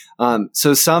action.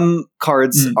 So some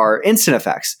cards are instant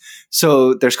effects.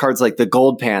 So there's cards like the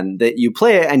Gold Pan that you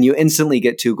play it and you instantly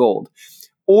get 2 gold.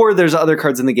 Or there's other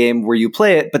cards in the game where you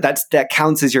play it, but that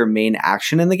counts as your main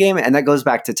action in the game. And that goes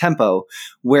back to tempo,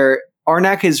 where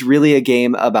Arnak is really a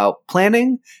game about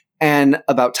planning and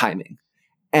about timing.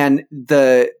 And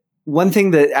the one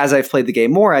thing that, as I've played the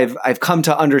game more, I've come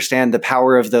to understand the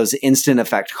power of those instant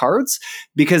effect cards,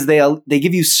 because they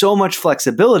give you so much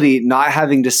flexibility, not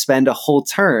having to spend a whole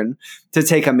turn to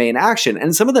take a main action.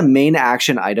 And some of the main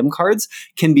action item cards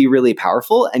can be really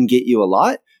powerful and get you a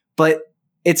lot, but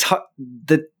it's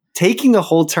taking a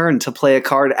whole turn to play a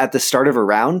card at the start of a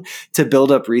round to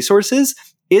build up resources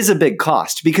is a big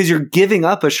cost, because you're giving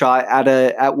up a shot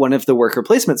at one of the worker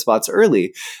placement spots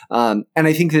early. And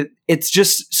I think that it's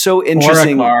just so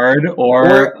interesting. Or a card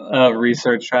or a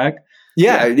research track.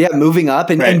 Yeah, moving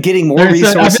up and getting more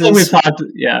resources. I feel like we've talked,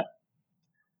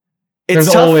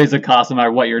 There's always a cost no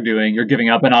matter what you're doing. You're giving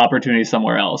up an opportunity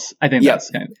somewhere else. I think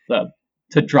that's kind of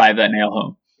to drive that nail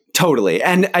home. Totally.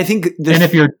 And I think and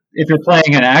if you're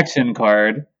playing an action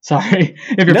card, playing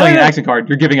an action card,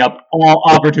 you're giving up all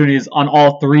opportunities on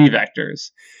all 3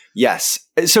 vectors. Yes.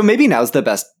 So maybe now's the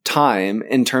best time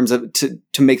in terms of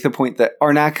to make the point that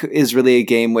Arnak is really a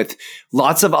game with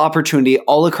lots of opportunity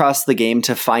all across the game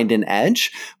to find an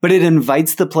edge, but it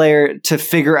invites the player to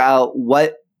figure out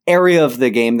what area of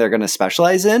the game they're going to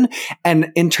specialize in.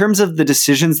 And in terms of the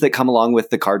decisions that come along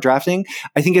with the card drafting,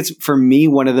 I think it's, for me,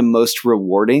 one of the most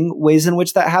rewarding ways in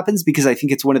which that happens, because I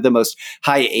think it's one of the most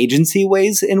high agency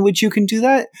ways in which you can do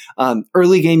that.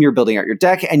 Early game, you're building out your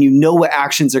deck and you know what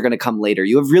actions are going to come later.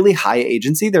 You have really high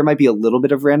agency. There might be a little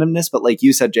bit of randomness, but like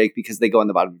you said, Jake, because they go on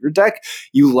the bottom of your deck,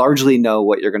 you largely know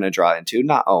what you're going to draw into,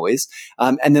 not always.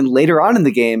 And then later on in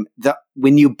the game,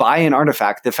 when you buy an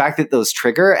artifact, the fact that those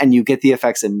trigger and you get the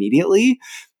effects immediately,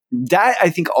 that I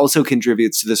think also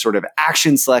contributes to the sort of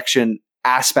action selection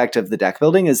aspect of the deck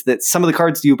building, is that some of the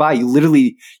cards you buy,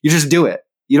 you just do it.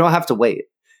 You don't have to wait.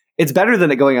 It's better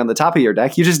than it going on the top of your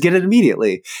deck. You just get it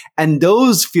immediately. And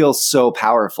those feel so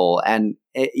powerful, and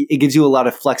it gives you a lot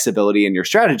of flexibility in your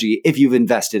strategy if you've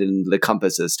invested in the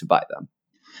compasses to buy them.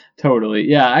 Totally.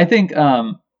 Yeah. I think,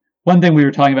 one thing we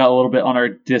were talking about a little bit on our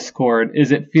Discord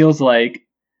is it feels like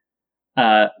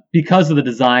because of the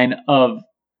design of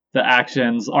the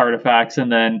actions, artifacts,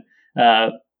 and then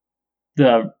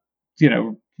the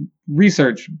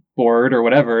research board or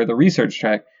whatever, the research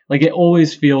track, like it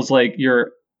always feels like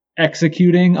you're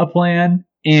executing a plan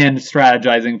and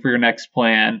strategizing for your next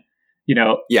plan.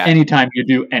 Anytime you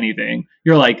do anything,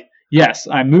 you're like, yes,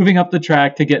 I'm moving up the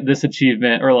track to get this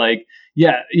achievement, or like,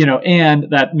 and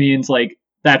that means like,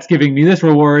 that's giving me this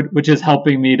reward, which is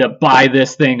helping me to buy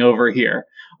this thing over here.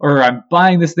 Or I'm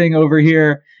buying this thing over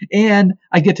here, and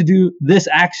I get to do this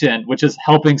action, which is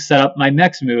helping set up my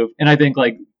next move. And I think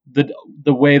like the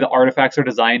way the artifacts are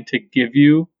designed to give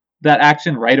you that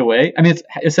action right away. I mean, it's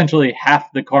essentially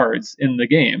half the cards in the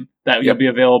game that you'll be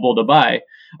available to buy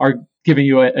are giving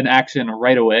you an action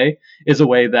right away, is a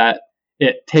way that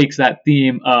it takes that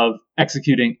theme of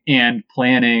executing and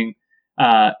planning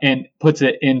and puts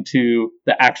it into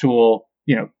the actual,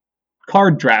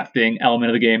 card drafting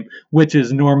element of the game, which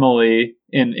is normally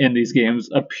in these games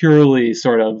a purely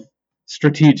sort of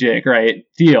strategic, right,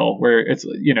 deal where it's,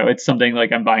 it's something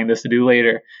like I'm buying this to do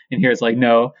later. And here it's like,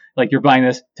 no, like you're buying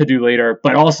this to do later,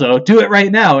 but also do it right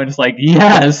now. And it's like,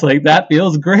 yes, like that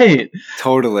feels great.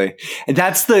 Totally. And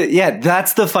that's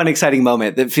the fun, exciting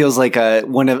moment that feels like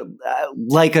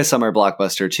like a summer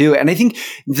blockbuster too. And I think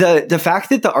the fact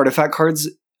that the artifact cards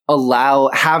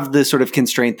have the sort of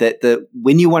constraint that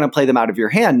when you want to play them out of your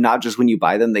hand, not just when you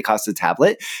buy them, they cost a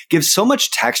tablet, gives so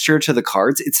much texture to the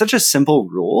cards. It's such a simple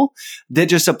rule that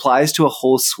just applies to a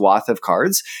whole swath of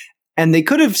cards. And they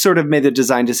could have sort of made the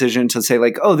design decision to say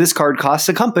like, oh, this card costs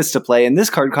a compass to play and this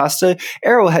card costs a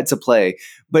arrowhead to play.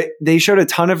 But they showed a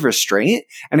ton of restraint.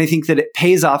 And I think that it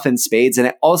pays off in spades. And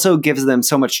it also gives them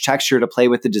so much texture to play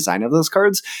with the design of those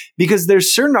cards, because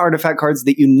there's certain artifact cards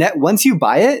that once you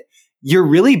buy it, you're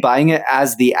really buying it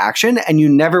as the action and you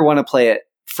never want to play it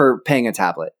for paying a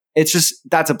tablet. It's just,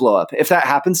 that's a blow up. If that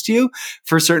happens to you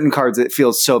for certain cards, it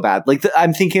feels so bad. Like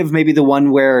I'm thinking of maybe the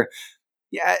one where,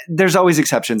 yeah, there's always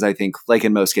exceptions, I think, like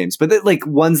in most games. But like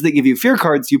ones that give you fear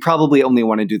cards, you probably only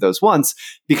want to do those once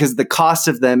because the cost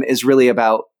of them is really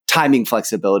about timing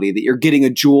flexibility, that you're getting a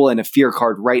jewel and a fear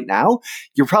card right now.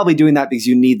 You're probably doing that because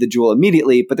you need the jewel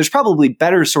immediately, but there's probably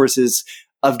better sources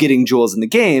of getting jewels in the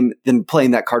game than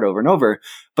playing that card over and over.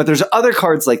 But there's other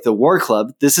cards like the War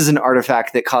Club. This is an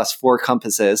artifact that costs 4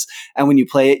 compasses. And when you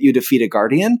play it, you defeat a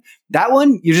guardian. That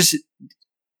one, you just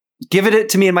give it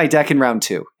to me in my deck in round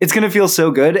 2. It's going to feel so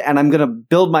good, and I'm going to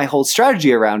build my whole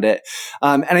strategy around it.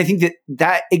 And I think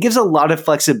that it gives a lot of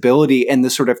flexibility in the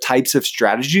sort of types of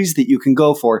strategies that you can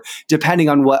go for, depending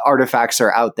on what artifacts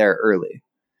are out there early.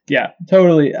 Yeah,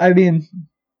 totally. I mean,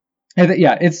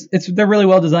 they're really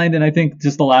well designed, and I think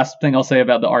just the last thing I'll say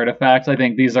about the artifacts, I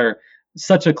think these are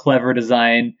such a clever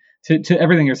design to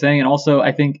everything you're saying, and also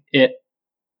I think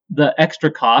the extra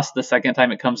cost the second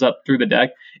time it comes up through the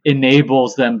deck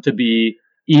enables them to be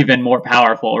even more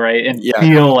powerful, right? And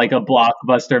feel like a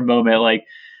blockbuster moment. Like,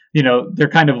 they're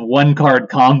kind of 1-card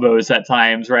combos at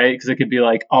times, right? Because it could be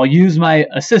like, I'll use my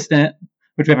assistant,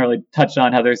 which we haven't really touched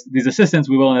on how there's these assistants,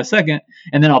 we will in a second,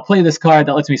 and then I'll play this card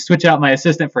that lets me switch out my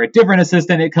assistant for a different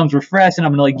assistant. It comes refreshed, and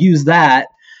I'm going to use that.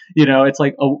 It's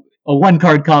like a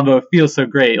 1-card combo. It feels so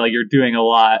great. Like you're doing a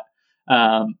lot.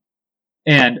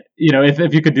 And,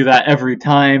 if you could do that every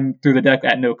time through the deck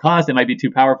at no cost, it might be too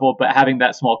powerful, but having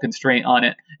that small constraint on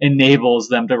it enables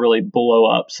them to really blow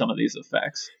up some of these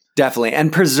effects. Definitely.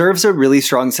 And preserves a really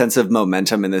strong sense of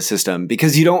momentum in the system,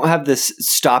 because you don't have this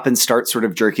stop and start sort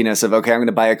of jerkiness of, okay, I'm going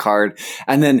to buy a card,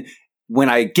 and then when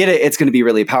I get it, it's going to be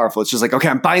really powerful. It's just like, okay,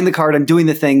 I'm buying the card, I'm doing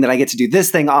the thing, then I get to do this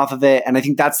thing off of it. And I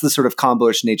think that's the sort of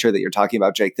combo-ish nature that you're talking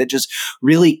about, Jake, that just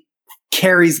really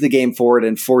carries the game forward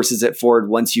and forces it forward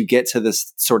once you get to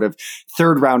this sort of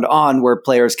third round on, where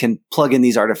players can plug in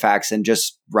these artifacts and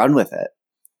just run with it.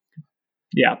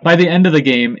 Yeah. By the end of the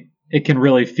game, it can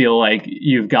really feel like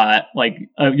you've got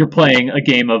you're playing a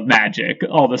game of Magic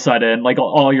all of a sudden. Like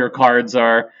all your cards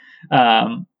are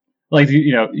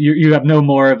you have no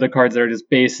more of the cards that are just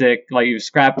basic. Like you've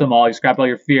scrapped them all. You scrapped all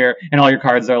your fear, and all your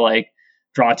cards are like,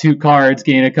 draw 2 cards,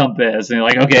 gain a compass. And you're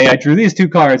like, okay, I drew these 2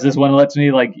 cards. This one lets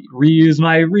me like reuse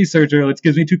my researcher. It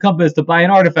gives me 2 compass to buy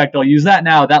an artifact. I'll use that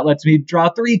now. That lets me draw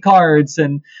 3 cards.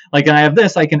 And and I have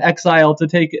this, I can exile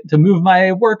to move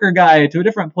my worker guy to a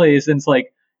different place. And it's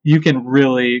like, you can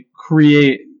really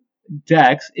create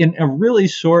decks in a really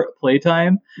short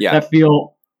playtime that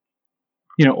feel,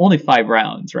 only 5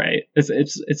 rounds, right?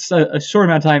 It's a short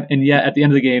amount of time. And yet at the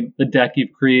end of the game, the deck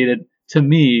you've created, to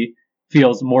me,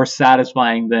 feels more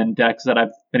satisfying than decks that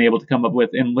I've been able to come up with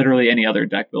in literally any other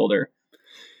deck builder.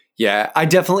 Yeah, I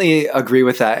definitely agree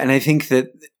with that. And I think that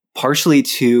partially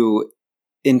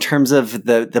in terms of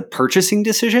the purchasing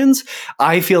decisions,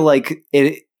 I feel like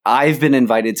I've been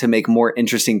invited to make more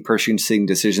interesting purchasing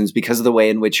decisions because of the way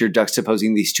in which you're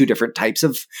juxtaposing these 2 different types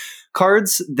of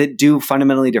cards that do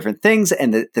fundamentally different things,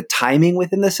 and the timing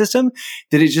within the system,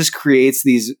 that it just creates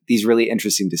these really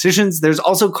interesting decisions. There's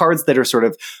also cards that are sort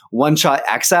of one-shot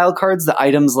exile cards, the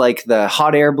items like the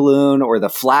hot air balloon or the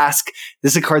flask.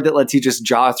 This is a card that lets you just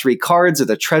draw 3 cards, or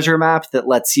the treasure map that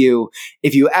lets you,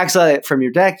 if you exile it from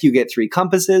your deck, you get 3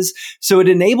 compasses. So it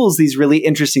enables these really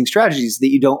interesting strategies that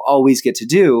you don't always get to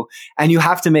do. And you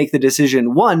have to make the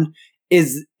decision, one,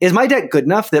 is my deck good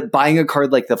enough that buying a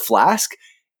card like the flask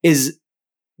is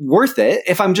worth it?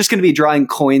 If I'm just going to be drawing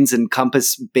coins and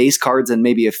compass base cards and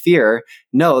maybe a fear,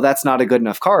 no, that's not a good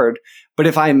enough card. But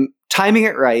if I'm timing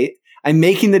it right, I'm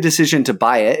making the decision to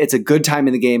buy it. It's a good time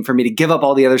in the game for me to give up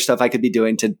all the other stuff I could be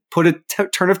doing to put a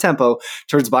turn of tempo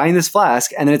towards buying this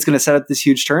flask, and then it's going to set up this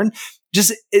huge turn.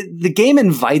 The game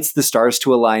invites the stars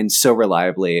to align so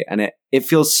reliably, and it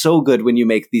feels so good when you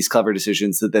make these clever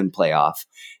decisions that then play off.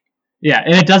 Yeah,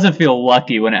 and it doesn't feel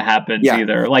lucky when it happens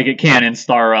either. Like it can in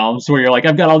Star Realms, where you're like,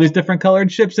 I've got all these different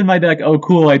colored ships in my deck. Oh,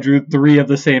 cool, I drew 3 of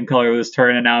the same color this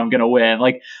turn, and now I'm going to win.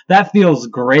 Like, that feels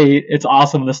great. It's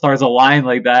awesome the stars align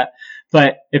like that,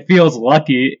 but it feels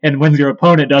lucky. And when your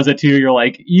opponent does it to you, you're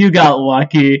like, you got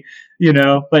lucky.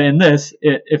 But in this,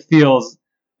 it feels,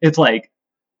 it's like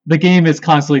the game is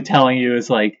constantly telling you, is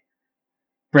like,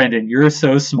 Brendan, you're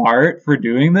so smart for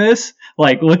doing this.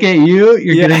 Like, look at you.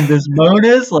 You're getting this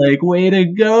bonus. Like, way to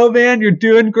go, man. You're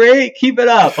doing great. Keep it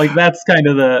up. Like, that's kind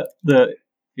of the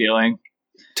feeling.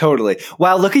 Totally.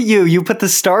 Wow, look at you. You put the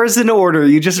stars in order.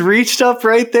 You just reached up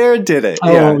right there and did it.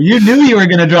 Oh, you knew you were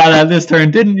going to draw that this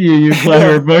turn, didn't you, you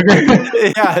clever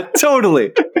booger? Yeah,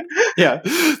 totally. Yeah.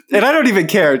 And I don't even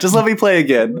care. Just let me play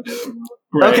again.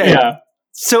 Right, okay. Yeah.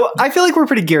 So I feel like we're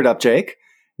pretty geared up, Jake.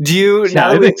 Do you,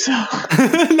 now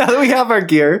that we have our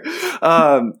gear,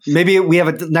 maybe we have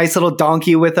a nice little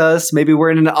donkey with us. Maybe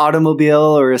we're in an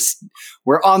automobile or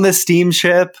we're on the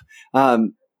steamship.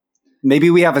 Maybe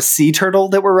we have a sea turtle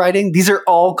that we're riding. These are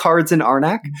all cards in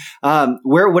Arnak.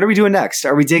 What are we doing next?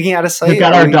 Are we digging out of sight? We've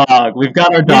got our dog. We've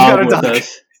got our dog with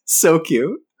us. So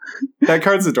cute. That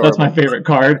card's adorable. That's my favorite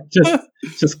card.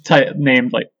 Just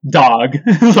named like dog.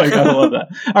 Like, I love that.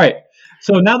 All right.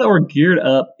 So now that we're geared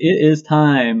up, it is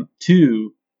time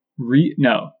to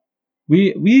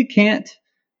we can't.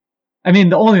 I mean,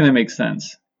 the only thing that makes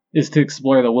sense is to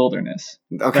explore the wilderness.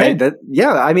 Okay. Right?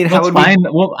 I mean, how would we?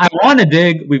 Well, I want to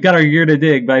dig. We've got our gear to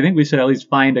dig, but I think we should at least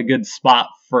find a good spot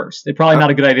first. It's probably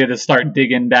not a good idea to start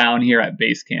digging down here at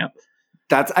base camp.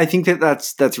 I think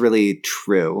that's really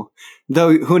true.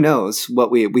 Though who knows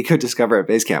what we could discover at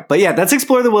base camp. But yeah, let's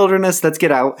explore the wilderness. Let's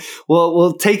get out.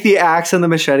 We'll take the axe and the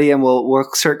machete and we'll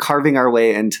start carving our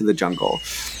way into the jungle.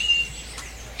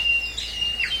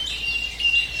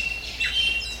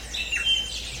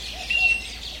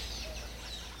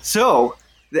 So,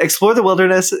 explore the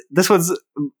wilderness. This one's,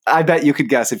 I bet you could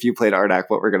guess if you played Arnak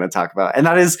what we're going to talk about. And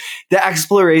that is the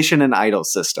exploration and idle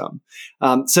system.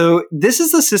 So this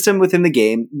is the system within the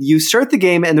game. You start the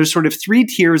game and there's sort of 3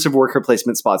 tiers of worker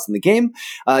placement spots in the game.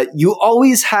 You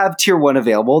always have tier 1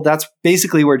 available. That's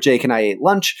basically where Jake and I ate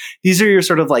lunch. These are your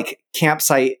sort of like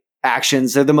campsite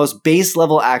actions. They're the most base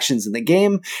level actions in the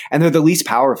game, and they're the least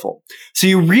powerful. So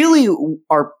you really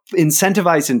are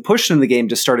incentivized and pushed in the game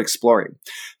to start exploring.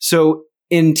 So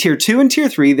in tier 2 and tier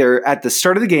 3, they're at the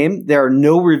start of the game. There are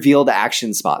no revealed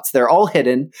action spots. They're all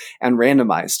hidden and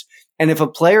randomized. And if a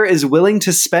player is willing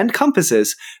to spend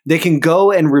compasses, they can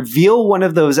go and reveal one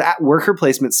of those worker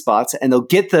placement spots, and they'll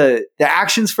get the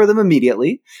actions for them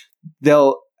immediately.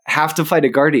 They'll have to fight a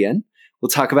guardian. We'll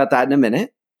talk about that in a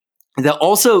minute. They'll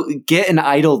also get an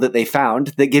idol that they found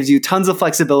that gives you tons of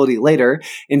flexibility later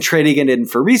in trading it in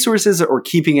for resources or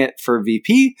keeping it for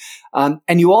VP.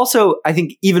 And you also, I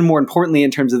think even more importantly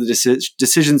in terms of the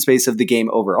decision space of the game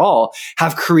overall,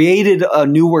 have created a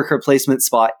new worker placement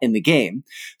spot in the game.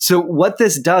 So what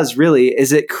this does really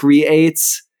is it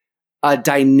creates a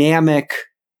dynamic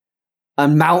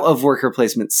amount of worker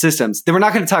placement systems that we're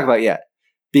not going to talk about yet,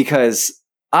 because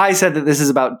I said that this is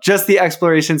about just the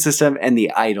exploration system and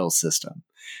the idle system.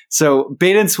 So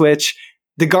bait and switch,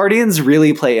 the Guardians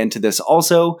really play into this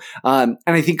also. And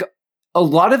I think a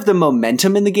lot of the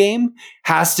momentum in the game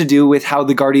has to do with how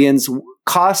the Guardians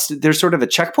cost. They're sort of a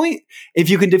checkpoint. If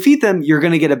you can defeat them, you're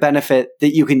going to get a benefit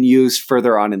that you can use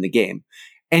further on in the game.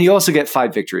 And you also get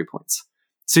 5 victory points.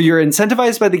 So you're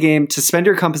incentivized by the game to spend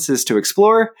your compasses to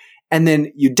explore. And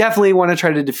then you definitely want to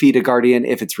try to defeat a Guardian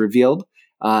if it's revealed.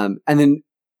 And then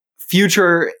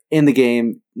future in the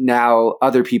game, now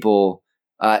other people,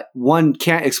 one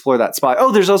can't explore that spot.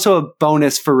 Oh, there's also a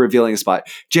bonus for revealing a spot.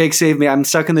 Jake, save me. I'm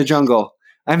stuck in the jungle.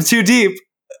 I'm too deep.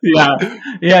 Yeah.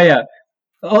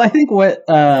 Well, I think what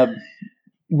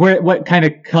kind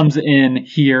of comes in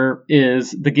here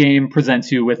is the game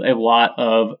presents you with a lot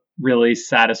of really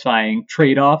satisfying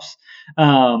trade-offs.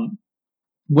 When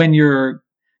you're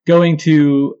going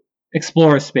to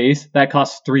explore a space that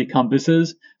costs 3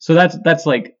 compasses. So that's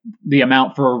like the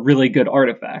amount for a really good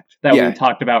artifact that we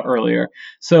talked about earlier.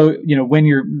 So, when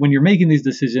you're making these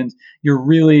decisions, you're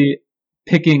really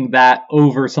picking that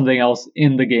over something else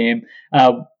in the game,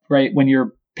 right? When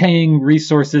you're paying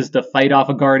resources to fight off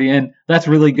a guardian, that's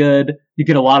really good. You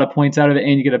get a lot of points out of it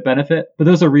and you get a benefit, but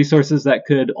those are resources that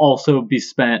could also be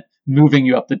spent moving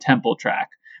you up the temple track,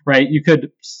 right? You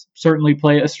could certainly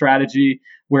play a strategy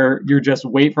where you're just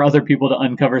wait for other people to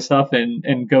uncover stuff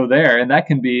and go there. And that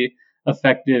can be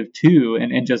effective too.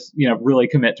 And just, really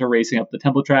commit to racing up the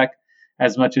temple track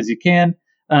as much as you can.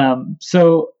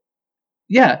 So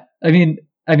yeah, I think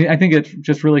it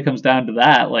just really comes down to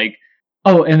that. Like,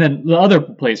 oh, and then the other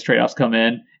place trade-offs come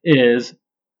in is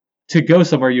to go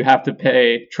somewhere, you have to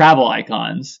pay travel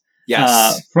icons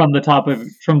from the top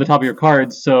of your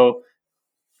cards. So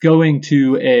going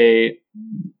to a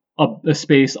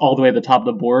space all the way at the top of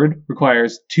the board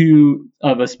requires 2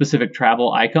 of a specific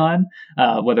travel icon,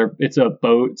 whether it's a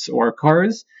boats or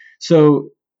cars. So,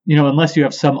 unless you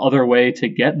have some other way to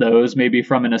get those, maybe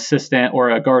from an assistant or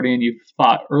a guardian you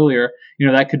fought earlier,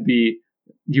 that could be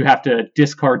you have to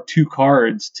discard 2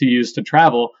 cards to use to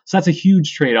travel. So that's a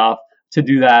huge trade-off to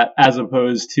do that, as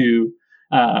opposed to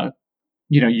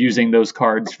using those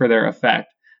cards for their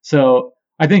effect. So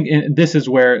I think this is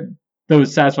where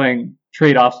those satisfying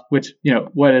trade-offs, which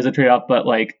what is a trade-off, but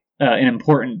like an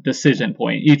important decision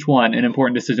point. Each one an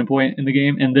important decision point in the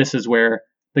game, and this is where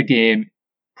the game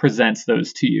presents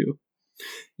those to you.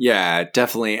 Yeah,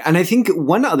 definitely. And I think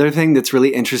one other thing that's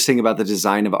really interesting about the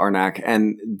design of Arnak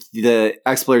and the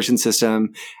exploration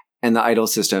system and the idol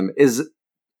system is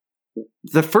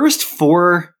the first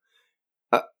 4,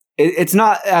 it's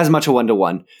not as much a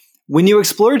 1-to-1. When you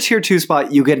explore a tier 2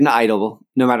 spot, you get an idol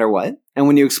no matter what. And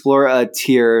when you explore a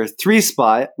tier 3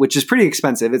 spot, which is pretty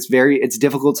expensive, it's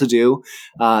difficult to do.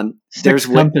 There's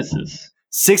compasses.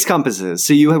 6 compasses.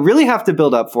 So you really have to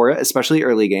build up for it, especially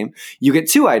early game. You get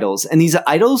 2 idols, and these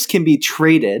idols can be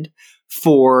traded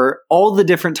for all the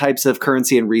different types of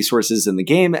currency and resources in the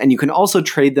game, and you can also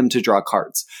trade them to draw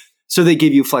cards. So they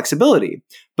give you flexibility.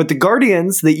 But the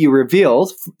guardians that you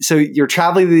revealed, so you're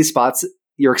traveling to these spots,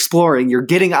 you're exploring, you're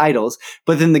getting idols,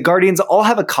 but then the guardians all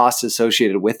have a cost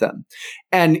associated with them.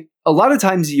 And a lot of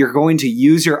times you're going to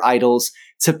use your idols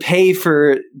to pay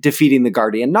for defeating the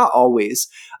guardian. Not always.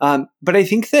 But I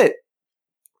think that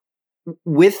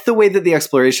with the way that the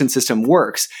exploration system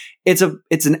works, it's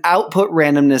an output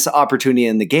randomness opportunity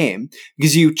in the game,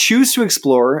 because you choose to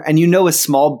explore and a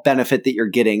small benefit that you're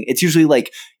getting. It's usually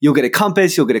like you'll get a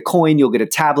compass, you'll get a coin, you'll get a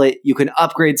tablet, you can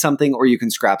upgrade something, or you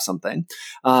can scrap something.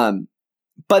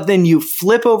 But then you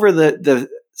flip over the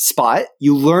spot,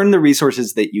 you learn the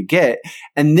resources that you get,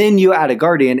 and then you add a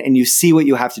guardian and you see what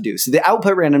you have to do. So the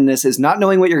output randomness is not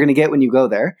knowing what you're going to get when you go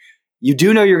there. You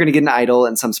do know you're going to get an idol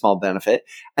and some small benefit,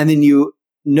 and then you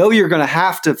know you're going to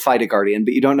have to fight a guardian,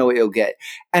 but you don't know what you'll get.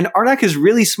 And Arnak is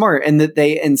really smart in that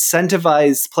they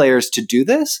incentivize players to do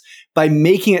this by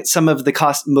making it some of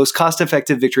the most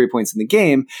cost-effective victory points in the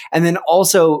game, and then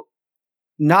also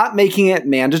not making it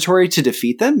mandatory to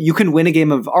defeat them. You can win a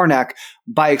game of Arnak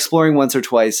by exploring once or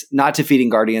twice, not defeating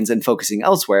guardians and focusing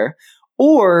elsewhere.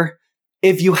 Or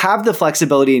if you have the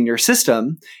flexibility in your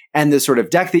system and the sort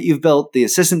of deck that you've built, the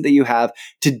assistant that you have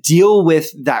to deal with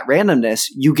that randomness,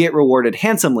 you get rewarded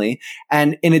handsomely.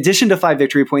 And in addition to 5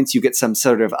 victory points, you get some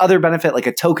sort of other benefit, like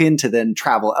a token to then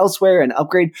travel elsewhere and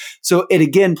upgrade. So it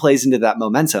again plays into that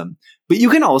momentum. But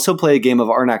you can also play a game of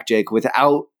Arnak, Jake,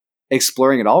 without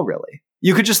exploring at all, really.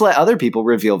 You could just let other people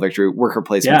reveal victory worker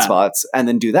placement spots and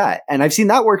then do that. And I've seen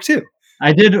that work too.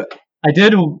 I did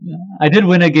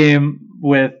win a game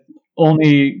with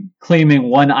only claiming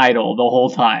 1 idol the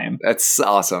whole time. That's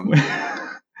awesome.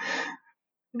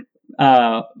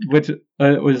 Which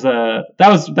was that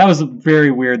was very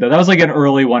weird though. That was like an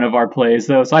early one of our plays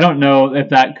though, so I don't know if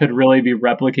that could really be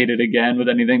replicated again with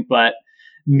anything but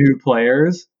new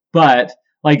players. But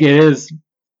like it is,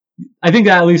 I think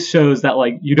that at least shows that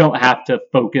like you don't have to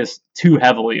focus too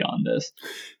heavily on this.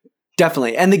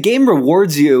 Definitely. And the game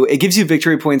rewards you. It gives you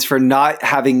victory points for not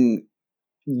having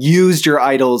used your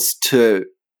idols to.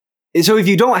 So if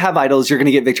you don't have idols, you're going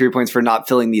to get victory points for not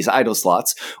filling these idol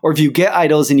slots. Or if you get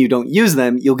idols and you don't use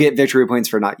them, you'll get victory points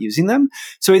for not using them.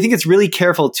 So I think it's really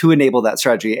careful to enable that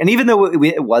strategy. And even though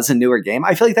it was a newer game,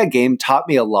 I feel like that game taught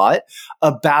me a lot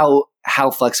about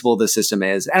how flexible the system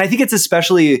is. And I think it's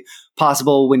especially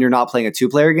possible when you're not playing a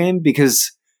 2-player game,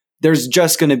 because there's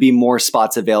just going to be more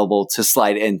spots available to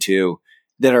slide into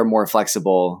that are more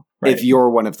flexible if you're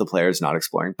one of the players not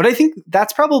exploring. But I think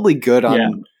that's probably good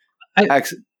on...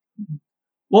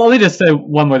 Well, let me just say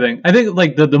one more thing. I think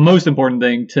like the most important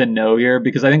thing to know here,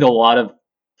 because I think a lot of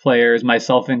players,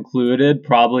 myself included,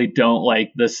 probably don't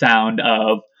like the sound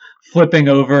of flipping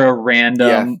over a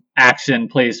random action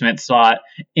placement slot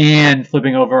and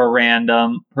flipping over a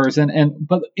random person.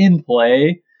 But in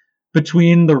play,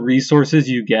 between the resources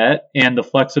you get and the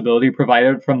flexibility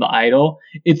provided from the idol,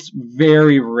 it's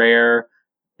very rare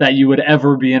that you would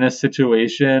ever be in a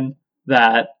situation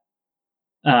that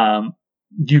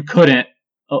you couldn't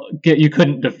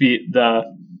defeat the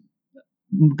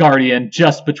guardian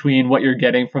just between what you're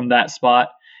getting from that spot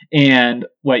and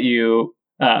what you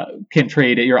can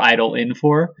trade your idol in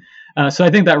for. So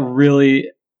I think that really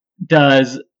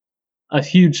does a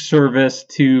huge service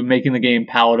to making the game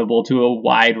palatable to a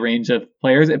wide range of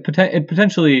players. It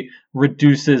potentially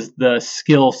reduces the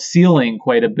skill ceiling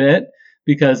quite a bit,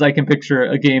 because I can picture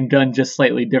a game done just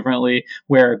slightly differently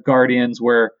where guardians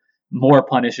were more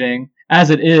punishing. As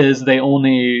it is, they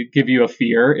only give you a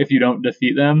fear if you don't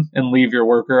defeat them and leave your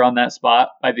worker on that spot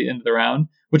by the end of the round,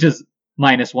 which is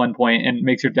minus 1 point and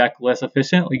makes your deck less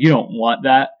efficient. Like, you don't want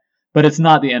that, but it's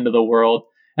not the end of the world.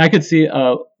 And I could see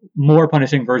a more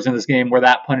punishing version of this game where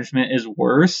that punishment is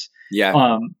worse.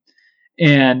 Yeah.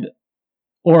 And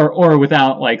or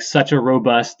without like such a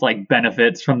robust like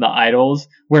benefits from the idols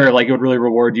where like it would really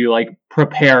reward you like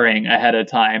preparing ahead of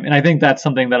time. And I think that's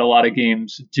something that a lot of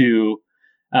games do,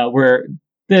 where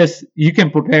this you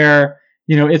can prepare.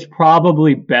 It's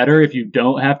probably better if you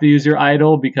don't have to use your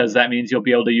idol, because that means you'll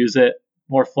be able to use it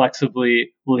more flexibly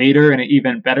later in an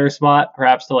even better spot,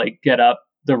 perhaps to like get up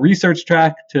the research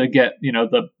track to get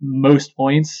the most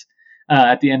points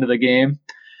at the end of the game.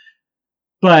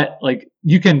 But like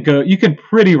you can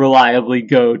pretty reliably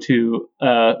go to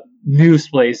a new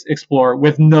place, explore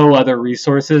with no other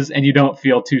resources, and you don't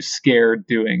feel too scared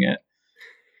doing it.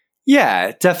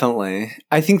 Yeah, definitely.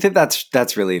 I think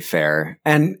that's really fair.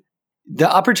 And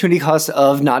the opportunity cost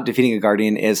of not defeating a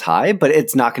Guardian is high, but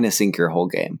it's not going to sink your whole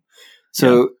game.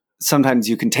 So sometimes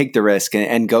you can take the risk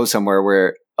and go somewhere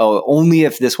where, only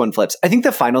if this one flips. I think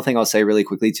the final thing I'll say really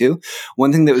quickly too,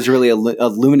 one thing that was really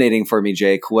illuminating for me,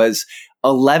 Jake, was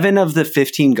 11 of the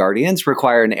 15 Guardians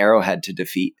require an arrowhead to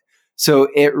defeat. So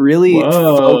it really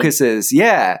focuses.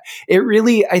 Yeah, it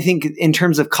really, I think in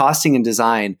terms of costing and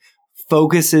design,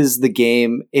 focuses the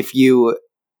game. If you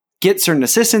get certain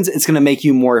assistance, it's going to make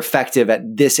you more effective at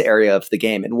this area of the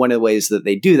game. And one of the ways that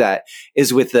they do that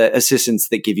is with the assistants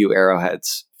that give you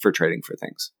arrowheads for trading for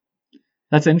things.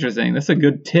 That's interesting. That's a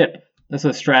good tip. That's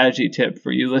a strategy tip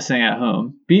for you listening at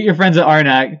home. Beat your friends at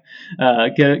Arnak.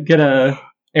 Get a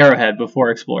arrowhead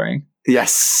before exploring.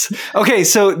 Yes. Okay,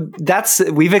 so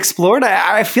we've explored.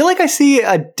 I feel like I see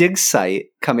a dig site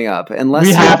coming up. Unless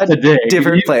we have to dig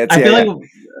different plants.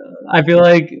 I feel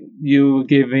like you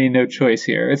gave me no choice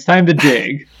here. It's time to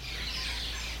dig.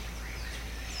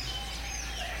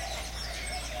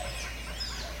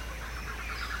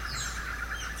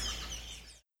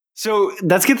 So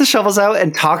let's get the shovels out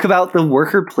and talk about the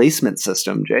worker placement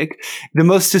system, Jake. The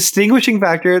most distinguishing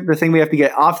factor, the thing we have to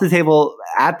get off the table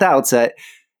at the outset,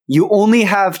 you only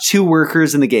have 2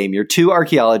 workers in the game. You're 2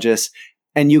 archaeologists,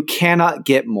 and you cannot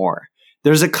get more.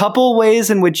 There's a couple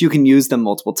ways in which you can use them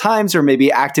multiple times, or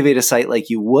maybe activate a site like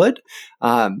you would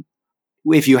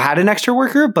if you had an extra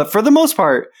worker. But for the most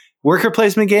part, worker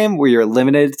placement game where you're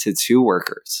limited to 2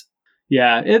 workers.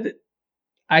 Yeah,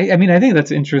 I mean, I think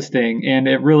that's interesting, and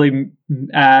it really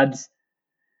adds.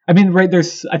 I mean, right?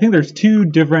 I think there's 2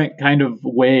 different kind of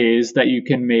ways that you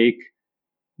can make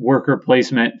worker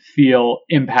placement feel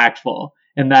impactful,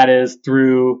 and that is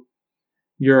through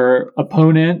your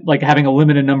opponent, like having a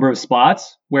limited number of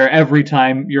spots where every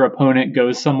time your opponent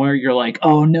goes somewhere, you're like,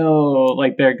 oh no,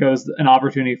 like there goes an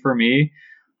opportunity for me,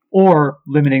 or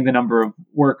limiting the number of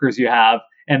workers you have.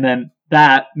 And then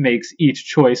that makes each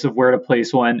choice of where to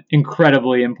place one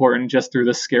incredibly important just through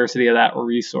the scarcity of that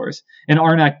resource. And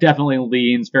Arnak definitely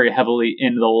leans very heavily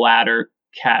in the latter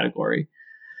category.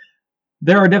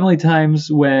 There are definitely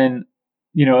times when,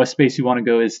 a space you want to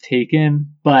go is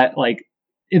taken, but like,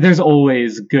 there's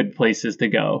always good places to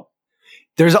go.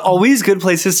 There's always good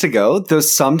places to go, though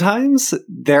sometimes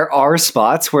there are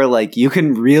spots where like you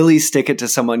can really stick it to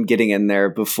someone getting in there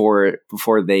before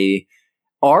they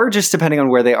are, just depending on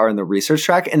where they are in the research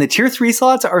track. And the tier 3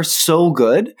 slots are so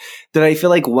good that I feel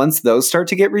like once those start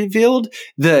to get revealed,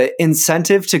 the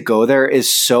incentive to go there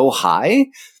is so high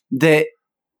that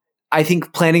I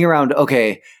think planning around,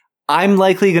 okay, I'm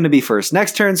likely going to be first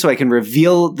next turn, so I can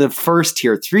reveal the first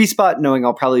tier 3 spot, knowing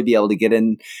I'll probably be able to get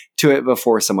into it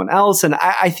before someone else. And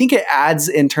I think it adds,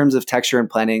 in terms of texture and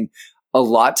planning, a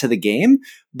lot to the game.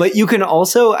 But you can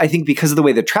also, I think, because of the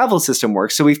way the travel system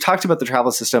works, so we've talked about the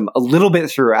travel system a little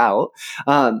bit throughout,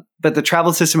 but the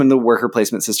travel system and the worker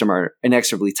placement system are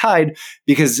inexorably tied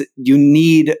because you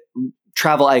need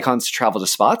travel icons to travel to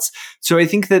spots. So I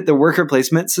think that the worker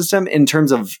placement system, in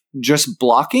terms of just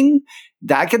blocking,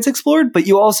 that gets explored, but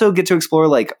you also get to explore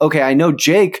like, okay, I know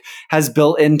Jake has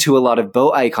built into a lot of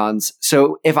boat icons.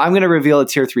 So if I'm going to reveal a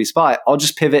tier 3 spot, I'll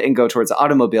just pivot and go towards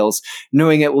automobiles,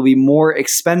 knowing it will be more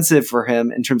expensive for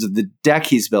him in terms of the deck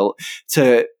he's built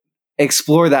to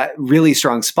explore that really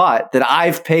strong spot that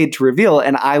I've paid to reveal,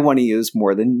 and I want to use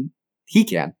more than he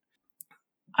can.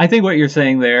 I think what you're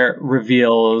saying there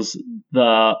reveals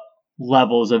the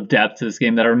levels of depth to this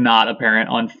game that are not apparent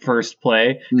on first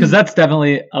play, because that's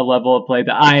definitely a level of play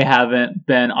that I haven't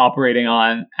been operating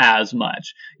on as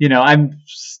much. I'm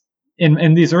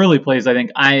in these early plays, I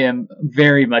think I am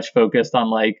very much focused on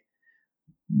like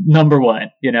number 1,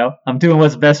 I'm doing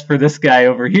what's best for this guy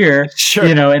over here, sure.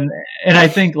 And I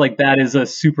think like that is a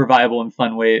super viable and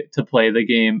fun way to play the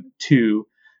game too,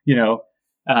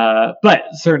 but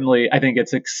certainly I think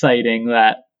it's exciting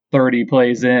that 30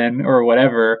 plays in or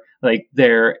whatever, like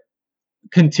there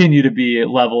continue to be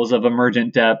levels of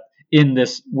emergent depth in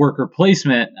this worker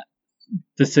placement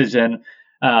decision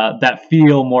that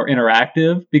feel more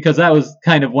interactive, because that was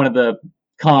kind of one of the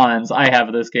cons I have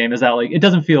of this game, is that like it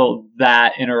doesn't feel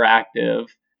that interactive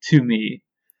to me.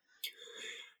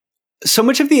 So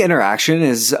much of the interaction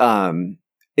is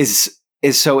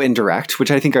so indirect,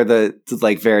 which I think are the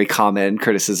like very common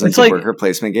criticisms of worker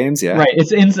placement games. Yeah, right.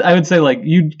 I would say like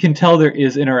you can tell there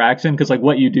is interaction because like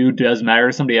what you do does matter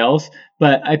to somebody else.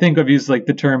 But I think I've used like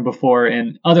the term before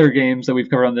in other games that we've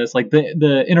covered on this. Like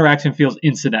the interaction feels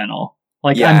incidental.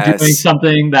 Like I'm doing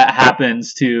something that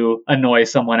happens to annoy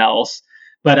someone else,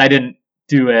 but I didn't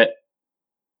do it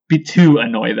to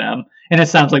annoy them. And it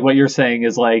sounds like what you're saying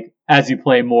is like as you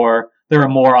play more, there are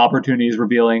more opportunities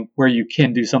revealing where you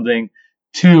can do something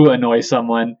to annoy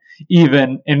someone,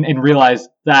 even and realize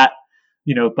that,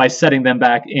 you know, by setting them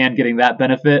back and getting that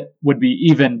benefit would be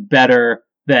even better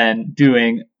than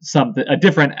doing a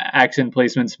different action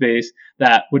placement space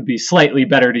that would be slightly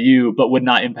better to you but would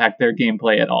not impact their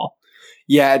gameplay at all.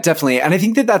 Yeah, definitely. And I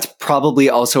think that that's probably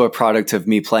also a product of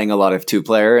me playing a lot of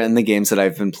 2-player in the games that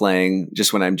I've been playing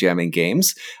just when I'm jamming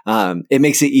games. It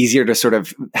makes it easier to sort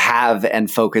of have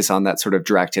and focus on that sort of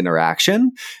direct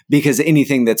interaction, because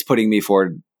anything that's putting me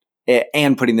forward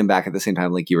and putting them back at the same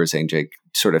time, like you were saying, Jake,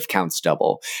 sort of counts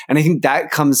double. And I think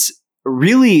that comes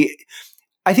really,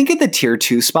 I think in the tier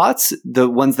 2 spots, the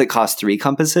ones that cost 3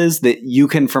 compasses, that you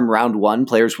can from round 1,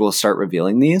 players will start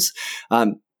revealing these.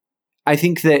 I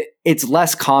think that it's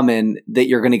less common that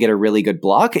you're going to get a really good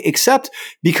block, except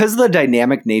because of the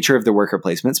dynamic nature of the worker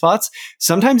placement spots.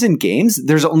 Sometimes in games,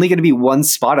 there's only going to be one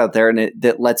spot out there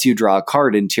that lets you draw a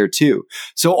card in tier 2.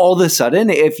 So all of a sudden,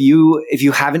 if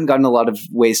you haven't gotten a lot of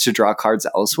ways to draw cards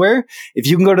elsewhere, if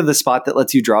you can go to the spot that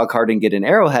lets you draw a card and get an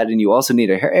arrowhead, and you also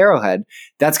need an arrowhead,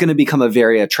 that's going to become a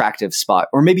very attractive spot.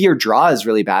 Or maybe your draw is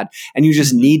really bad and you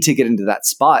just need to get into that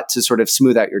spot to sort of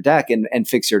smooth out your deck and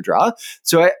fix your draw.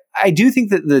 So I do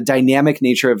think that the dynamic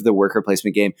nature of the worker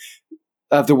placement game,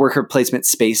 of the worker placement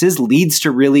spaces, leads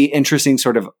to really interesting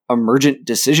sort of emergent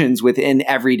decisions within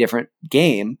every different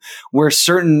game, where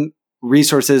certain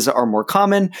resources are more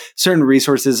common, certain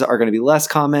resources are going to be less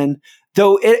common,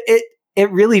 though it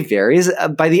really varies.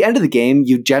 By the end of the game,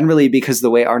 you generally, because of the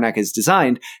way Arnak is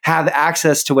designed, have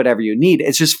access to whatever you need.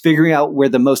 It's just figuring out where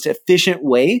the most efficient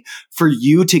way for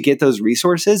you to get those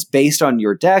resources based on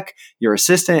your deck, your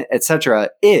assistant, etc.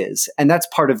 is. And that's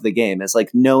part of the game, is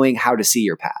like knowing how to see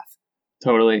your path.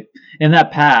 Totally. And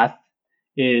that path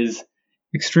is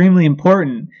extremely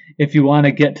important if you want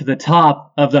to get to the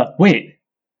top of the, wait,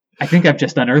 I think I've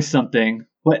just unearthed something.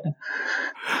 What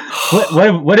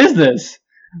is this?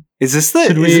 Is this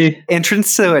the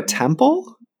entrance to a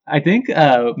temple? I think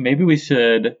maybe we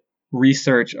should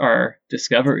research our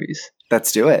discoveries.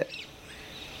 Let's do it.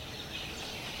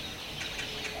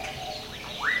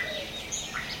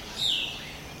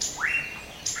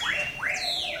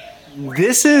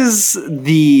 This is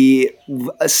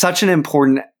such an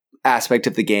important aspect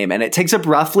of the game, and it takes up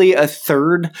roughly a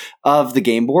third of the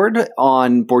game board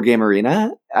on Board Game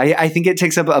Arena. I think it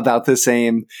takes up about the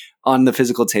same on the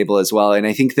physical table as well, and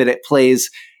I think that it plays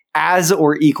as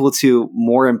or equal to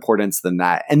more importance than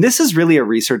that. And this is really a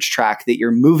research track that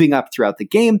you're moving up throughout the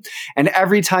game, and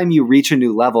every time you reach a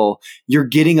new level, you're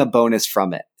getting a bonus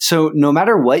from it. So no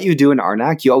matter what you do in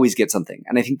Arnak, you always get something.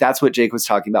 And I think that's what Jake was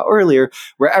talking about earlier,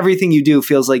 where everything you do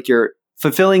feels like you're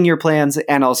fulfilling your plans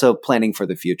and also planning for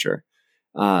the future.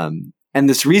 And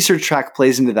this research track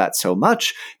plays into that so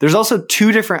much. There's also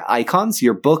 2 different icons,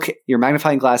 your book, your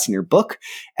magnifying glass, and your book.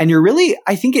 And you're really,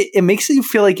 I think it makes you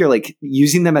feel like you're like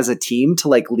using them as a team to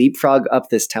like leapfrog up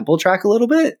this temple track a little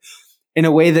bit in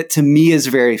a way that to me is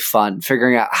very fun,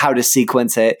 figuring out how to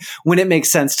sequence it, when it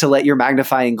makes sense to let your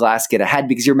magnifying glass get ahead,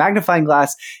 because your magnifying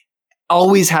glass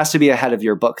always has to be ahead of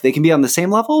your book. They can be on the same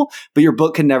level, but your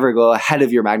book can never go ahead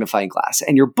of your magnifying glass.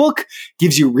 And your book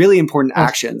gives you really important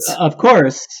actions. Of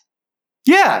course.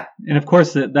 Yeah. And of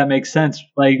course that makes sense,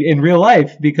 like in real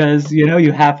life, because, you know,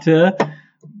 you have to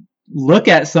look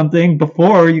at something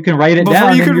before you can write it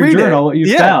down in your journal, what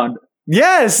you found.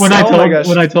 Yes. When I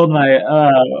told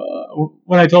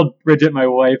Bridget, my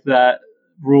wife, that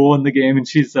rule in the game, and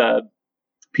she's a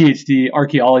PhD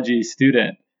archaeology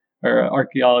student or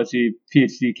archaeology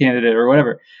PhD candidate or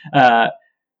whatever,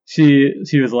 she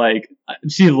was like,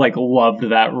 she like loved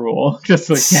that rule. Just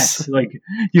like, yes, like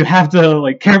you have to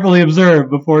like carefully observe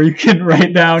before you can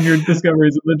write down your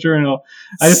discoveries in the journal.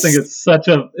 I just think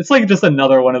it's like just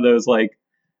another one of those like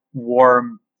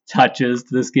warm touches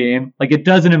to this game. Like it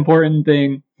does an important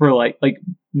thing for like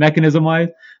mechanism wise,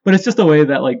 but it's just a way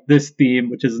that like this theme,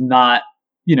 which is not,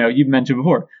 you've mentioned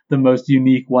before, the most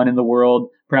unique one in the world,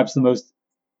 perhaps the most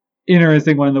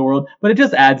interesting one in the world, but it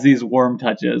just adds these warm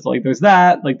touches. Like there's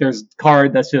that, like there's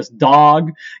card that's just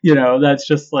dog, that's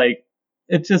just like,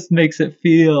 it just makes it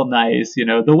feel nice.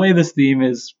 The way this theme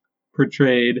is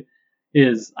portrayed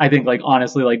is, I think, like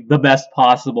honestly, like the best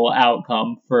possible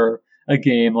outcome for a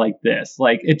game like this.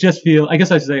 Like it just feels, I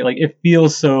guess I should say, like it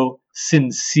feels so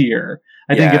sincere.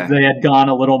 I think if they had gone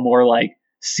a little more like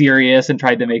serious and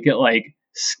tried to make it like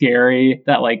scary,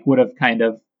 that like would have kind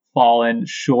of fallen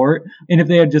short. And if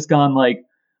they had just gone like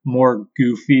more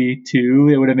goofy too,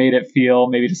 it would have made it feel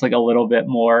maybe just like a little bit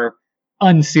more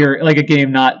unserious, like a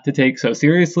game not to take so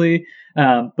seriously.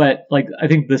 But like I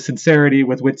think the sincerity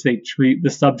with which they treat the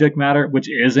subject matter, which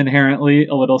is inherently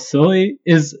a little silly,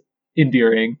 is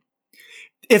endearing.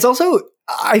 It's also,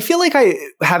 I feel like I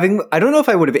don't know if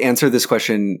I would have answered this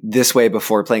question this way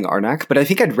before playing Arnak, but I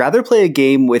think I'd rather play a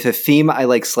game with a theme I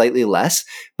like slightly less,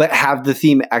 but have the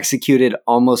theme executed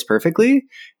almost perfectly,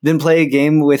 than play a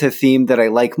game with a theme that I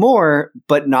like more,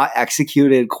 but not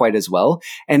executed quite as well.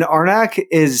 And Arnak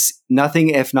is nothing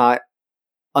if not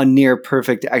a near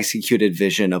perfect executed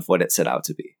vision of what it set out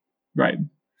to be. Right.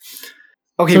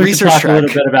 Okay, so research talk track. A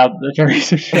little bit about the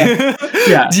research track.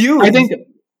 Yeah. I think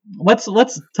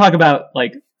let's talk about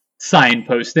like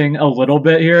signposting a little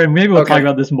bit here, and maybe we'll talk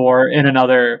about this more in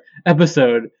another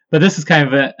episode. But this is kind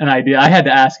of an idea I had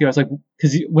to ask you. I was like,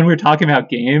 because when we were talking about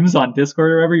games on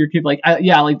Discord or whatever, you keep like,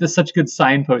 like this is such good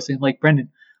signposting. Like, Brendan,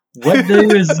 what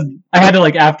is? I had to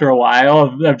like after a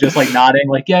while of just like nodding,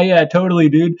 like yeah, totally,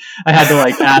 dude. I had to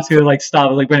like ask her like stop. I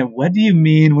was like, Brendan, what do you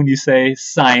mean when you say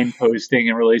signposting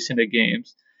in relation to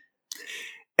games?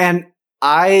 And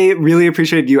I really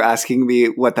appreciated you asking me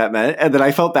what that meant, and then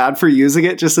I felt bad for using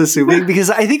it, just assuming,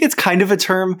 because I think it's kind of a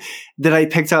term that I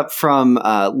picked up from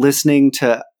listening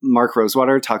to Mark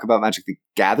Rosewater talk about Magic the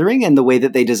Gathering and the way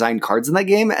that they design cards in that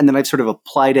game, and then I've sort of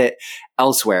applied it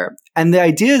elsewhere. And the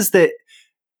idea is that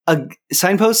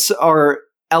signposts are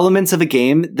elements of a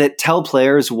game that tell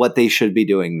players what they should be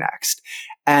doing next.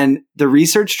 And the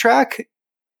research track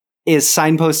is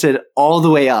signposted all the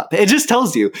way up. It just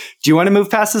tells you, do you want to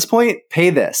move past this point? Pay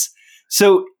this.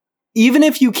 So even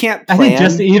if you can't plan... I think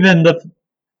just even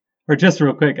just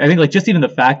real quick, I think like just even the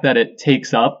fact that it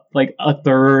takes up like a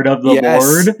third of the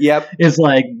board is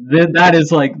like, that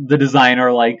is like the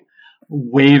designer like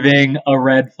waving a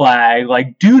red flag.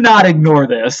 Like, do not ignore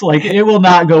this. Like, it will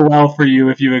not go well for you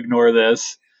if you ignore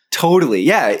this. Totally.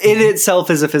 Yeah. It itself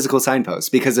is a physical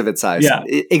signpost because of its size. Yeah.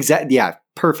 Exactly. Yeah.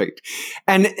 Perfect.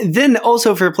 And then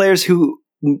also for players who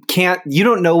you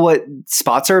don't know what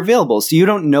spots are available. So you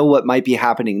don't know what might be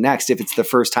happening next if it's the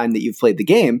first time that you've played the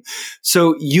game.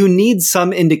 So you need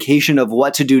some indication of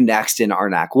what to do next in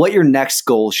Arnak, what your next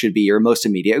goal should be, your most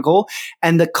immediate goal,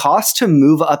 and the cost to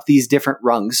move up these different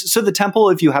rungs. So the temple,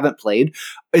 if you haven't played,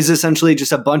 is essentially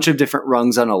just a bunch of different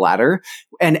rungs on a ladder.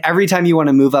 And every time you want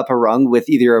to move up a rung with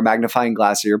either your magnifying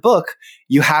glass or your book,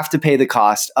 you have to pay the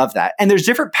cost of that. And there's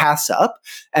different paths up,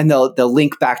 and they'll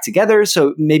link back together.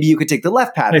 So maybe you could take the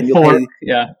left path and you'll pay.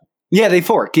 Yeah, they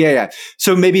fork. Yeah.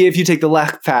 So maybe if you take the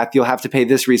left path, you'll have to pay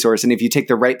this resource. And if you take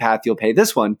the right path, you'll pay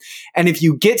this one. And if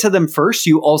you get to them first,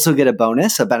 you also get a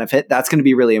bonus, a benefit. That's going to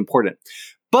be really important.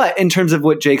 But in terms of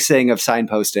what Jake's saying of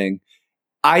signposting,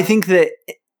 I think that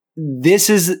this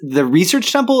is the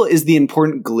research temple is the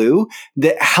important glue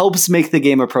that helps make the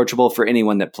game approachable for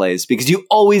anyone that plays, because you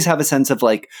always have a sense of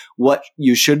like what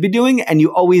you should be doing, and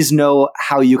you always know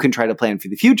how you can try to plan for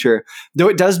the future, though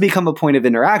it does become a point of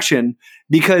interaction,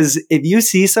 because if you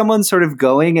see someone sort of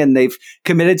going and they've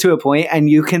committed to a point and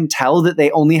you can tell that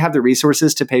they only have the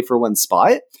resources to pay for one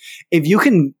spot, if you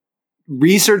can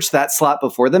research that slot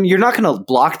before them, you're not going to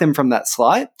block them from that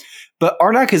slot. But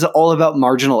Arnak is all about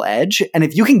marginal edge. And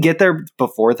if you can get there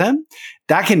before them,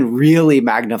 that can really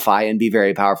magnify and be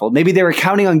very powerful. Maybe they were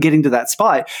counting on getting to that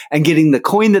spot and getting the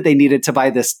coin that they needed to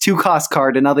buy this 2-cost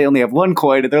card, and now they only have 1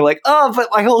 coin. And they're like, oh, but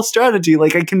my whole strategy,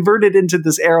 like I converted into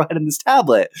this arrowhead in this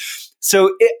tablet.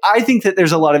 So I think that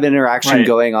there's a lot of interaction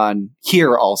going on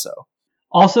here also.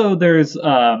 Also, there's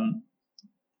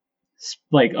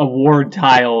like award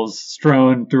tiles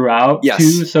strewn throughout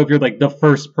too. So if you're like the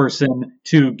first person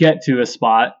to get to a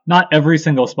spot, not every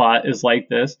single spot is like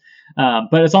this,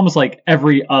 but it's almost like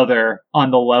every other on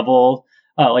the level,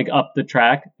 like up the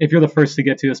track. If you're the first to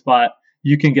get to a spot,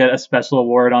 you can get a special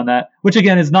award on that, which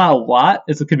again is not a lot.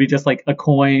 It could be just like a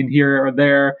coin here or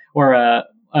there, or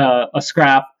a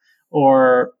scrap,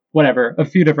 or whatever, a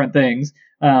few different things.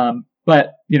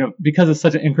 But, because it's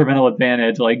such an incremental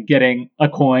advantage, like getting a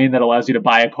coin that allows you to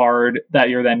buy a card that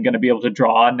you're then going to be able to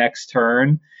draw next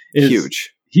turn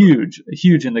is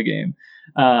huge in the game.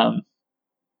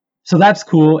 So that's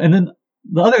cool. And then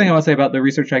the other thing I want to say about the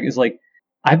research track is like,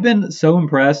 I've been so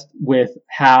impressed with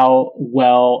how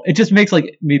well it just makes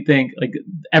like me think like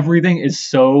everything is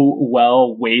so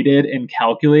well weighted and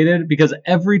calculated, because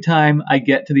every time I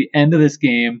get to the end of this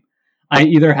game, I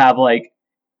either have like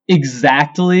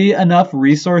exactly enough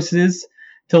resources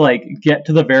to like get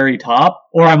to the very top,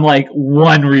 or I'm like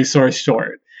one resource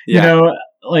short.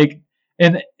 Like,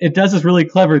 and it does this really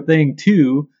clever thing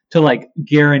too to like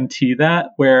guarantee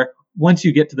that, where once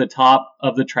you get to the top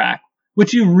of the track,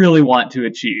 which you really want to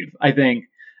achieve, I think,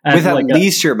 with at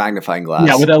least your magnifying glass.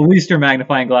 Yeah, with at least your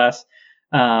magnifying glass,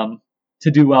 to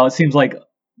do well. It seems like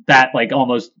that like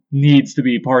almost needs to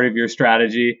be part of your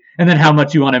strategy. And then how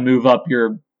much you want to move up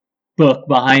your book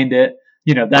behind it,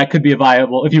 that could be a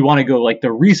viable, if you want to go like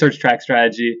the research track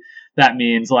strategy, that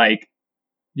means like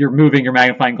you're moving your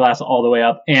magnifying glass all the way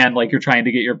up and like you're trying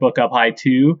to get your book up high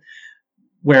too.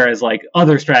 Whereas like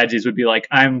other strategies would be like,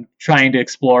 I'm trying to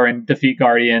explore and defeat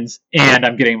guardians and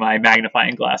I'm getting my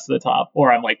magnifying glass to the top,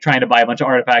 or I'm like trying to buy a bunch of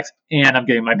artifacts and I'm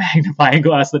getting my magnifying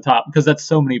glass to the top, because that's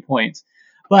so many points.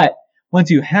 But once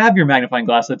you have your magnifying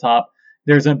glass to the top,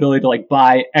 there's an ability to like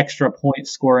buy extra point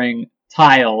scoring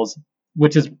tiles,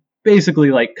 which is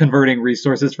basically like converting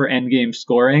resources for end game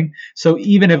scoring. So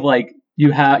even if like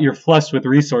you're flushed with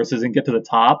resources and get to the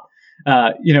top,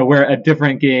 where a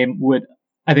different game would,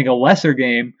 I think a lesser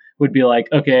game would be like,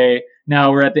 okay,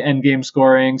 now we're at the end game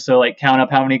scoring, so like count up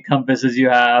how many compasses you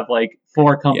have, like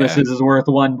 4 compasses is worth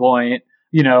 1 point,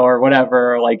 or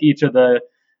whatever. Or like each of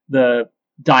the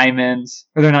diamonds,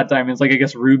 or they're not diamonds, like I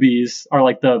guess rubies are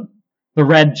like the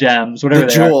red gems, whatever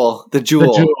the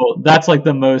jewel. That's like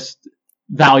the most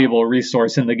valuable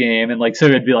resource in the game. And like, so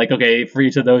it'd be like, okay, for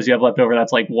each of those you have left over,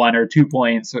 that's like 1 or 2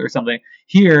 points or something.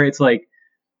 Here, it's like,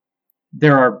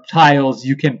 there are tiles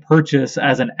you can purchase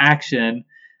as an action.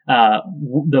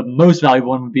 The most valuable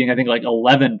one being, I think, like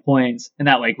 11 points. And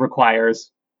that like requires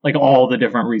like all the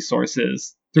different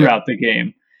resources throughout the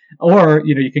game. Or,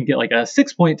 you can get like a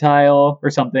 6-point tile or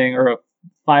something, or a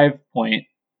 5-point,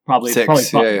 probably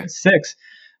 6,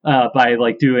 by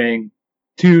like doing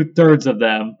 2/3 of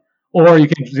them. Or you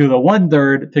can do the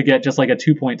 1/3 to get just like a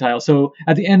 2-point tile. So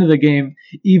at the end of the game,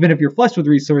 even if you're flushed with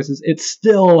resources, it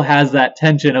still has that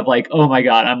tension of like, oh my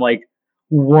God, I'm like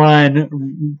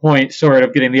 1 point short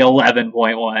of getting the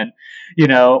 11-point one,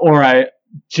 or I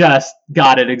just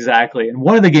got it exactly. And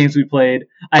one of the games we played,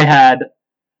 I had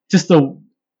just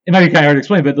it might be kind of hard to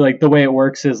explain, but like the way it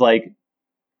works is like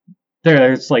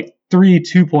there's like 3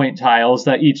 2-point tiles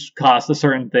that each cost a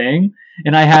certain thing.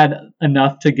 And I had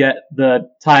enough to get the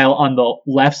tile on the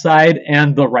left side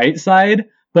and the right side,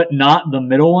 but not the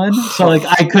middle one. So like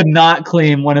I could not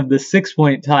claim one of the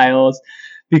 6-point tiles,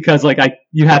 because like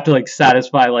you have to like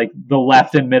satisfy like the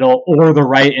left and middle or the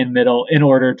right and middle in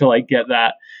order to like get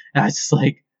that. And I was just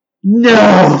like,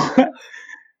 no.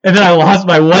 And then I lost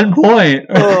by 1 point.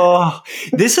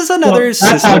 This is another system.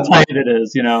 That's how tight it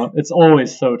is, It's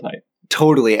always so tight.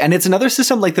 Totally. And it's another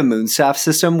system like the Moonstaff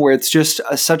system, where it's just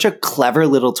such a clever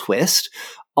little twist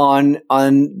on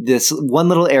this one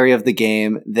little area of the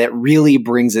game that really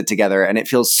brings it together. And it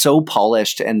feels so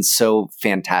polished and so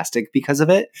fantastic because of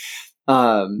it.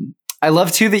 I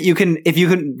love too that if you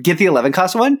can get the 11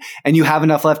 cost one and you have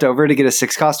enough left over to get a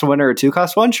 6 cost one or a 2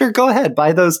 cost one, sure, go ahead,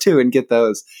 buy those too and get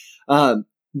those.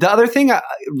 The other thing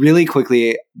really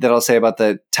quickly that I'll say about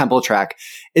the temple track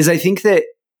is I think that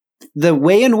the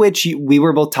way in which we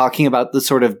were both talking about the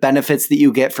sort of benefits that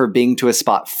you get for being to a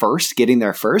spot first, getting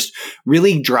there first,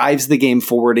 really drives the game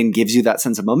forward and gives you that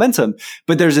sense of momentum.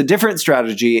 But there's a different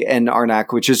strategy in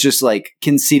Arnak, which is just like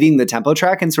conceding the tempo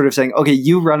track and sort of saying, okay,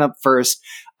 you run up first.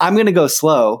 I'm going to go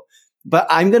slow, but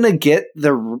I'm going to get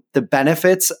the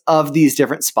benefits of these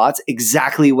different spots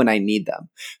exactly when I need them.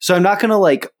 So I'm not going to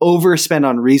like overspend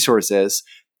on resources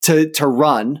to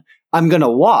run. I'm going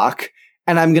to walk.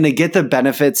 And I'm going to get the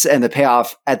benefits and the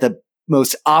payoff at the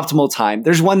most optimal time.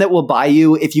 There's one that will buy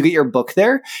you, if you get your book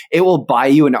there, it will buy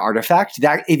you an artifact.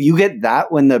 That if you get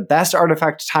that when the best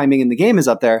artifact timing in the game is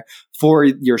up there for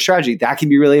your strategy, that can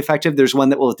be really effective. There's one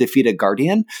that will defeat a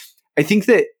guardian. I think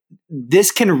that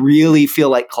this can really feel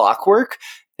like clockwork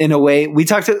in a way.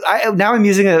 Now I'm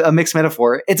using a mixed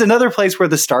metaphor. It's another place where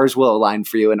the stars will align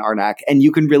for you in Arnak, and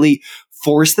you can really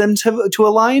force them to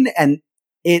align. And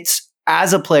it's,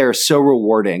 as a player, so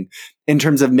rewarding in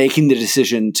terms of making the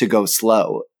decision to go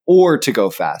slow or to go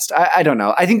fast. I don't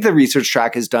know. I think the research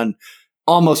track is done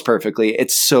almost perfectly.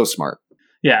 It's so smart.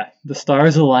 Yeah, the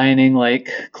stars aligning like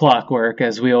clockwork,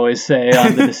 as we always say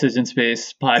on the Decision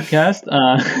Space podcast.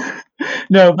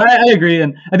 No, but I agree,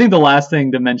 and I think the last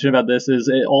thing to mention about this is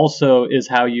it also is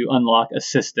how you unlock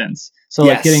assistance. So,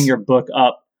 like getting Yes. your book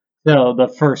up, so the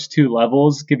first two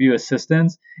levels give you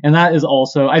assistance, and that is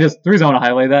also the reason I want to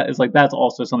highlight that is like that's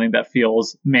also something that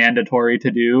feels mandatory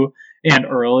to do and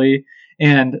early,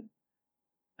 and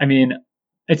I mean,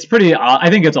 it's pretty. I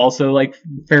think it's also like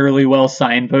fairly well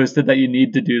signposted that you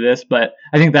need to do this, but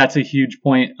I think that's a huge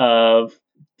point of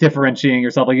differentiating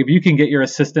yourself. Like if you can get your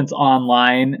assistants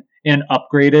online and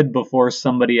upgraded before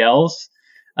somebody else,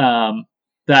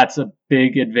 that's a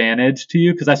big advantage to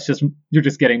you because that's just you're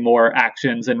just getting more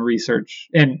actions and research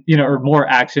and or more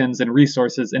actions and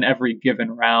resources in every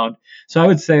given round. So I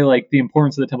would say like the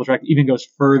importance of the temple track even goes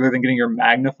further than getting your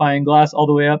magnifying glass all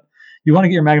the way up. You want to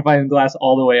get your magnifying glass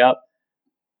all the way up,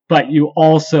 but you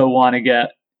also want to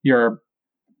get your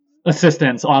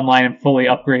assistants online and fully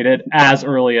upgraded as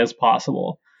early as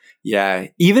possible. Yeah,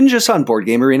 even just on Board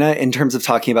Game Arena, in terms of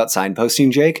talking about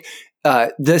signposting, Jake,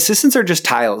 the assistants are just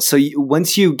tiles. So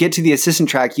once you get to the assistant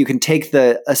track, you can take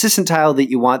the assistant tile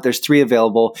that you want. There's 3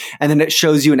 available, and then it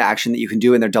shows you an action that you can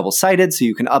do, and they're double-sided, so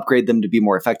you can upgrade them to be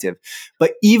more effective.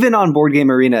 But even on Board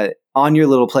Game Arena, on your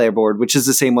little player board, which is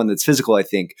the same one that's physical, I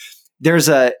think, there's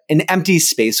an empty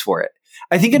space for it.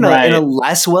 I think in a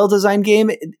less well-designed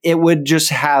game, it would just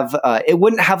have, it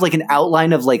wouldn't have like an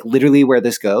outline of like literally where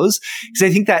this goes. Because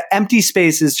I think that empty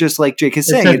space is just like Jake is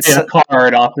saying. It's a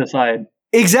card off the side.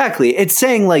 Exactly. It's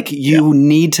saying like you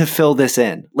need to fill this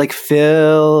in, like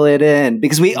fill it in,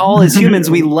 because we all as humans,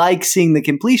 we like seeing the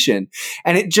completion,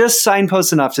 and it just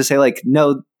signposts enough to say like,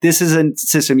 no, this is a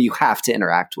system you have to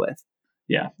interact with.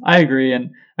 Yeah, I agree.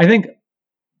 And I think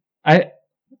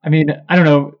I mean, I don't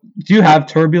know. Do you have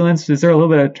turbulence? Is there a little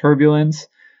bit of turbulence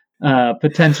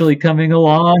potentially coming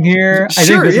along here? I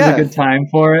think this is a good time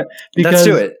for it. Because let's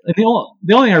do it. The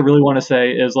only thing I really want to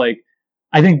say is like,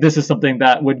 I think this is something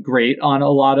that would grate on a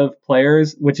lot of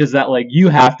players, which is that like you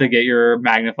have to get your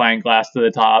magnifying glass to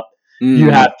the top.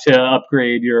 You have to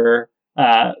upgrade your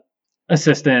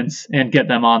assistants and get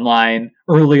them online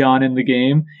early on in the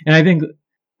game. And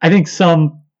I think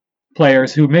some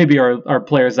players who maybe are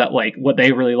players that like what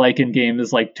they really like in game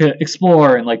is like to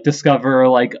explore and like discover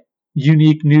like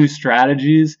unique new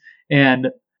strategies, and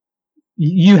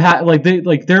you have like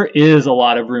there is a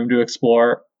lot of room to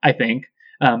explore, I think,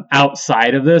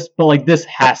 outside of this, but like this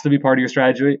has to be part of your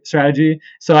strategy.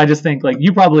 So I just think like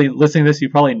you probably listening to this, you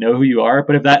probably know who you are,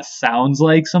 but if that sounds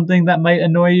like something that might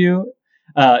annoy you,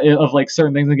 of like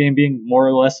certain things in the game being more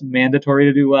or less mandatory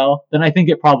to do well, then I think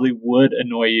it probably would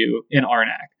annoy you in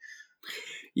Arnak.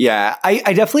 Yeah, I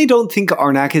definitely don't think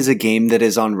Arnak is a game that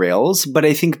is on rails, but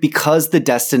I think because the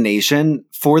destination,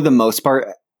 for the most part,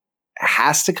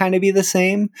 has to kind of be the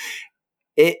same,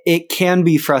 it can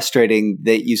be frustrating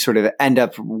that you sort of end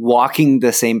up walking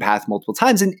the same path multiple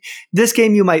times. And this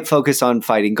game, you might focus on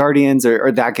fighting guardians,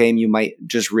 or that game, you might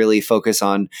just really focus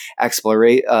on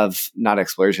not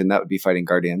exploration, that would be fighting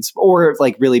guardians, or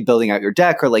like really building out your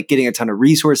deck, or like getting a ton of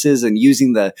resources and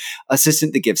using the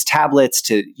assistant that gives tablets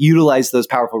to utilize those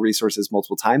powerful resources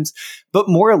multiple times. But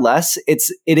more or less, it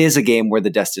is a game where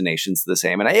the destination's the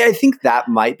same. And I think that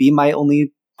might be my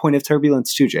only point of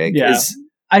turbulence too, Jake. Yeah.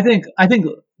 I think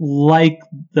like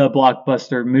the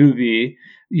Blockbuster movie,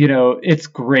 it's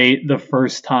great the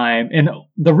first time. And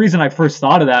the reason I first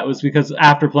thought of that was because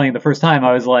after playing the first time,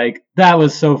 I was like, that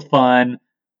was so fun.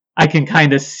 I can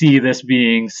kind of see this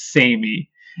being samey.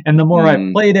 And the more I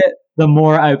played it, the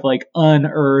more I've like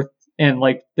unearthed and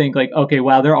like think like, okay,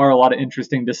 wow, there are a lot of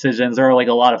interesting decisions. There are like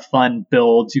a lot of fun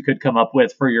builds you could come up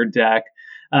with for your deck.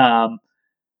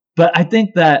 But I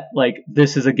think that like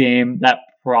this is a game that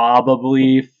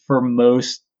probably for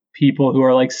most people who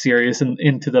are like serious and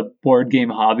into the board game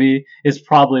hobby is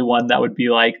probably one that would be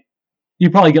like,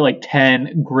 you probably get like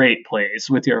 10 great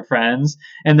plays with your friends,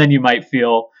 and then you might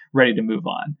feel ready to move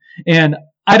on. And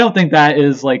I don't think that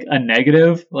is like a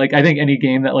negative. Like I think any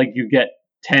game that like you get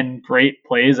 10 great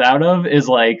plays out of is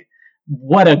like,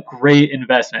 what a great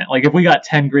investment. Like if we got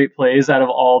 10 great plays out of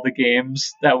all the games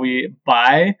that we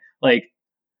buy, like,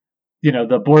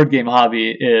 the board game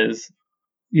hobby is,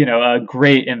 a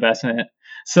great investment.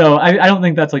 So I don't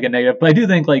think that's like a negative, but I do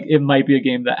think like it might be a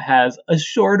game that has a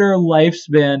shorter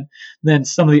lifespan than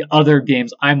some of the other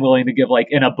games I'm willing to give like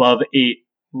an above 8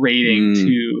 rating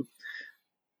to.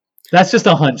 That's just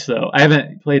a hunch though. I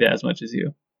haven't played it as much as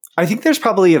you. I think there's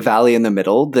probably a valley in the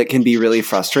middle that can be really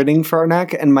frustrating for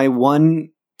Arnak. And my one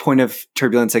point of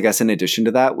turbulence, I guess, in addition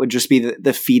to that would just be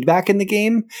the feedback in the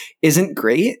game isn't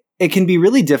great. it can be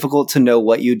really difficult to know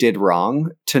what you did wrong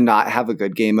to not have a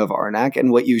good game of Arnak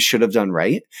and what you should have done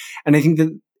right. And I think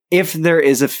that if there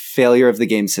is a failure of the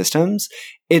game systems,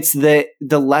 it's that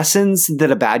the lessons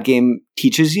that a bad game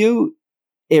teaches you,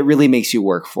 it really makes you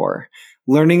work for.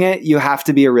 Learning it, you have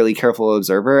to be a really careful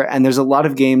observer. And there's a lot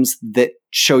of games that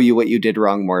show you what you did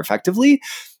wrong more effectively.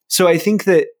 So I think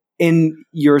that in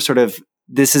your sort of,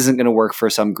 this isn't going to work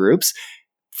for some groups,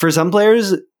 for some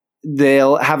players,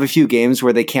 they'll have a few games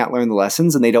where they can't learn the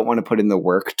lessons and they don't want to put in the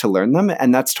work to learn them.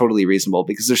 And that's totally reasonable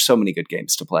because there's so many good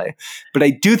games to play. But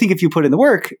I do think if you put in the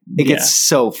work, it gets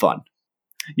so fun.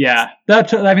 Yeah,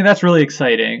 that's really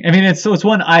exciting. I mean, it's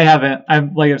one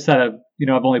like I've said,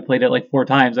 I've only played it like 4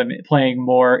 times. I'm playing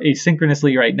more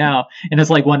asynchronously right now. And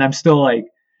it's like when I'm still like,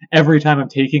 every time I'm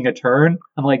taking a turn,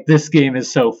 I'm like, this game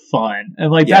is so fun.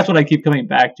 And like, that's what I keep coming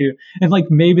back to. And like,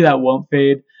 maybe that won't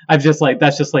fade. That's just like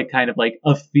kind of like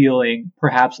a feeling,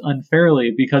 perhaps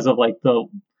unfairly, because of like the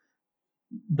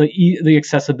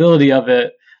accessibility of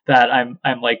it that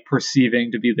I'm like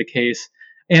perceiving to be the case.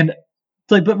 And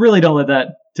like, but really don't let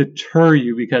that deter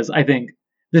you, because I think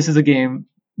this is a game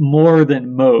more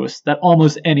than most that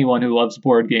almost anyone who loves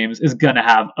board games is going to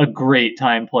have a great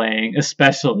time playing,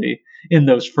 especially in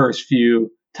those first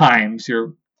few times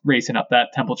you're racing up that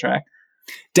temple track.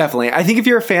 Definitely. I think if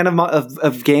you're a fan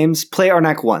of games, play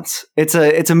Arnak once. It's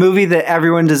a movie that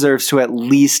everyone deserves to at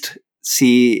least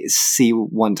see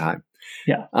one time.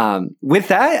 Yeah. With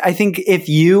that, I think if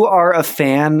you are a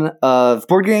fan of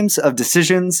board games, of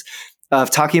decisions, of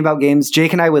talking about games,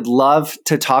 Jake and I would love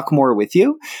to talk more with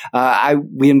you.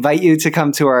 We invite you to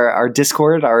come to our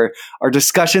Discord, our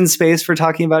discussion space for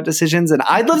talking about decisions. And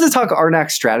I'd love to talk Arnak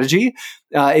strategy.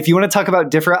 If you want to talk about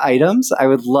different items, I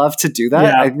would love to do that.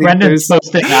 Yeah, Brendan's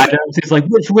posting items. He's like,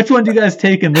 which one do you guys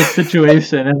take in this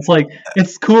situation? And it's like,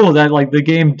 it's cool that like the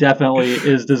game definitely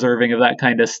is deserving of that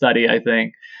kind of study, I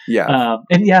think. Yeah.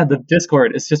 And yeah, the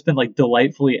Discord, it's just been like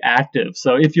delightfully active.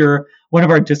 So if you're one of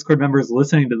our Discord members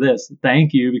listening to this,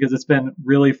 thank you, because it's been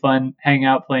really fun hanging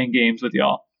out playing games with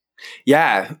y'all.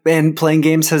 Yeah, and playing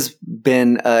games has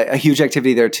been a huge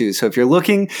activity there too. So if you're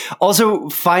looking, also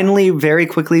finally, very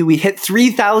quickly, we hit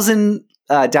 3,000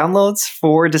 downloads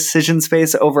for Decision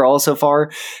Space overall so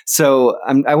far. So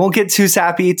I won't get too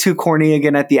sappy, too corny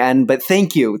again at the end, but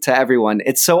thank you to everyone.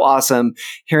 It's so awesome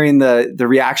hearing the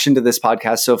reaction to this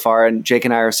podcast so far. And Jake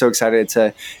and I are so excited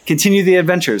to continue the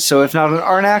adventures. So if not on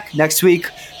Arnak, next week,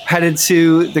 headed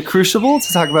to the Crucible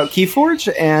to talk about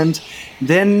Keyforge, and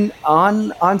then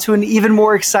on to an even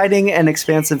more exciting and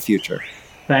expansive future.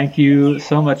 Thank you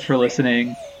so much for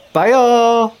listening. Bye,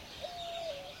 y'all.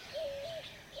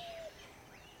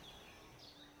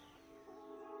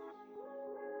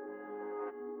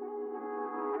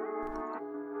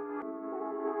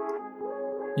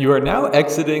 You are now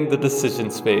exiting the decision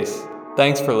space.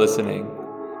 Thanks for listening.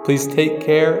 Please take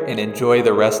care and enjoy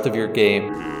the rest of your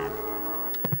game.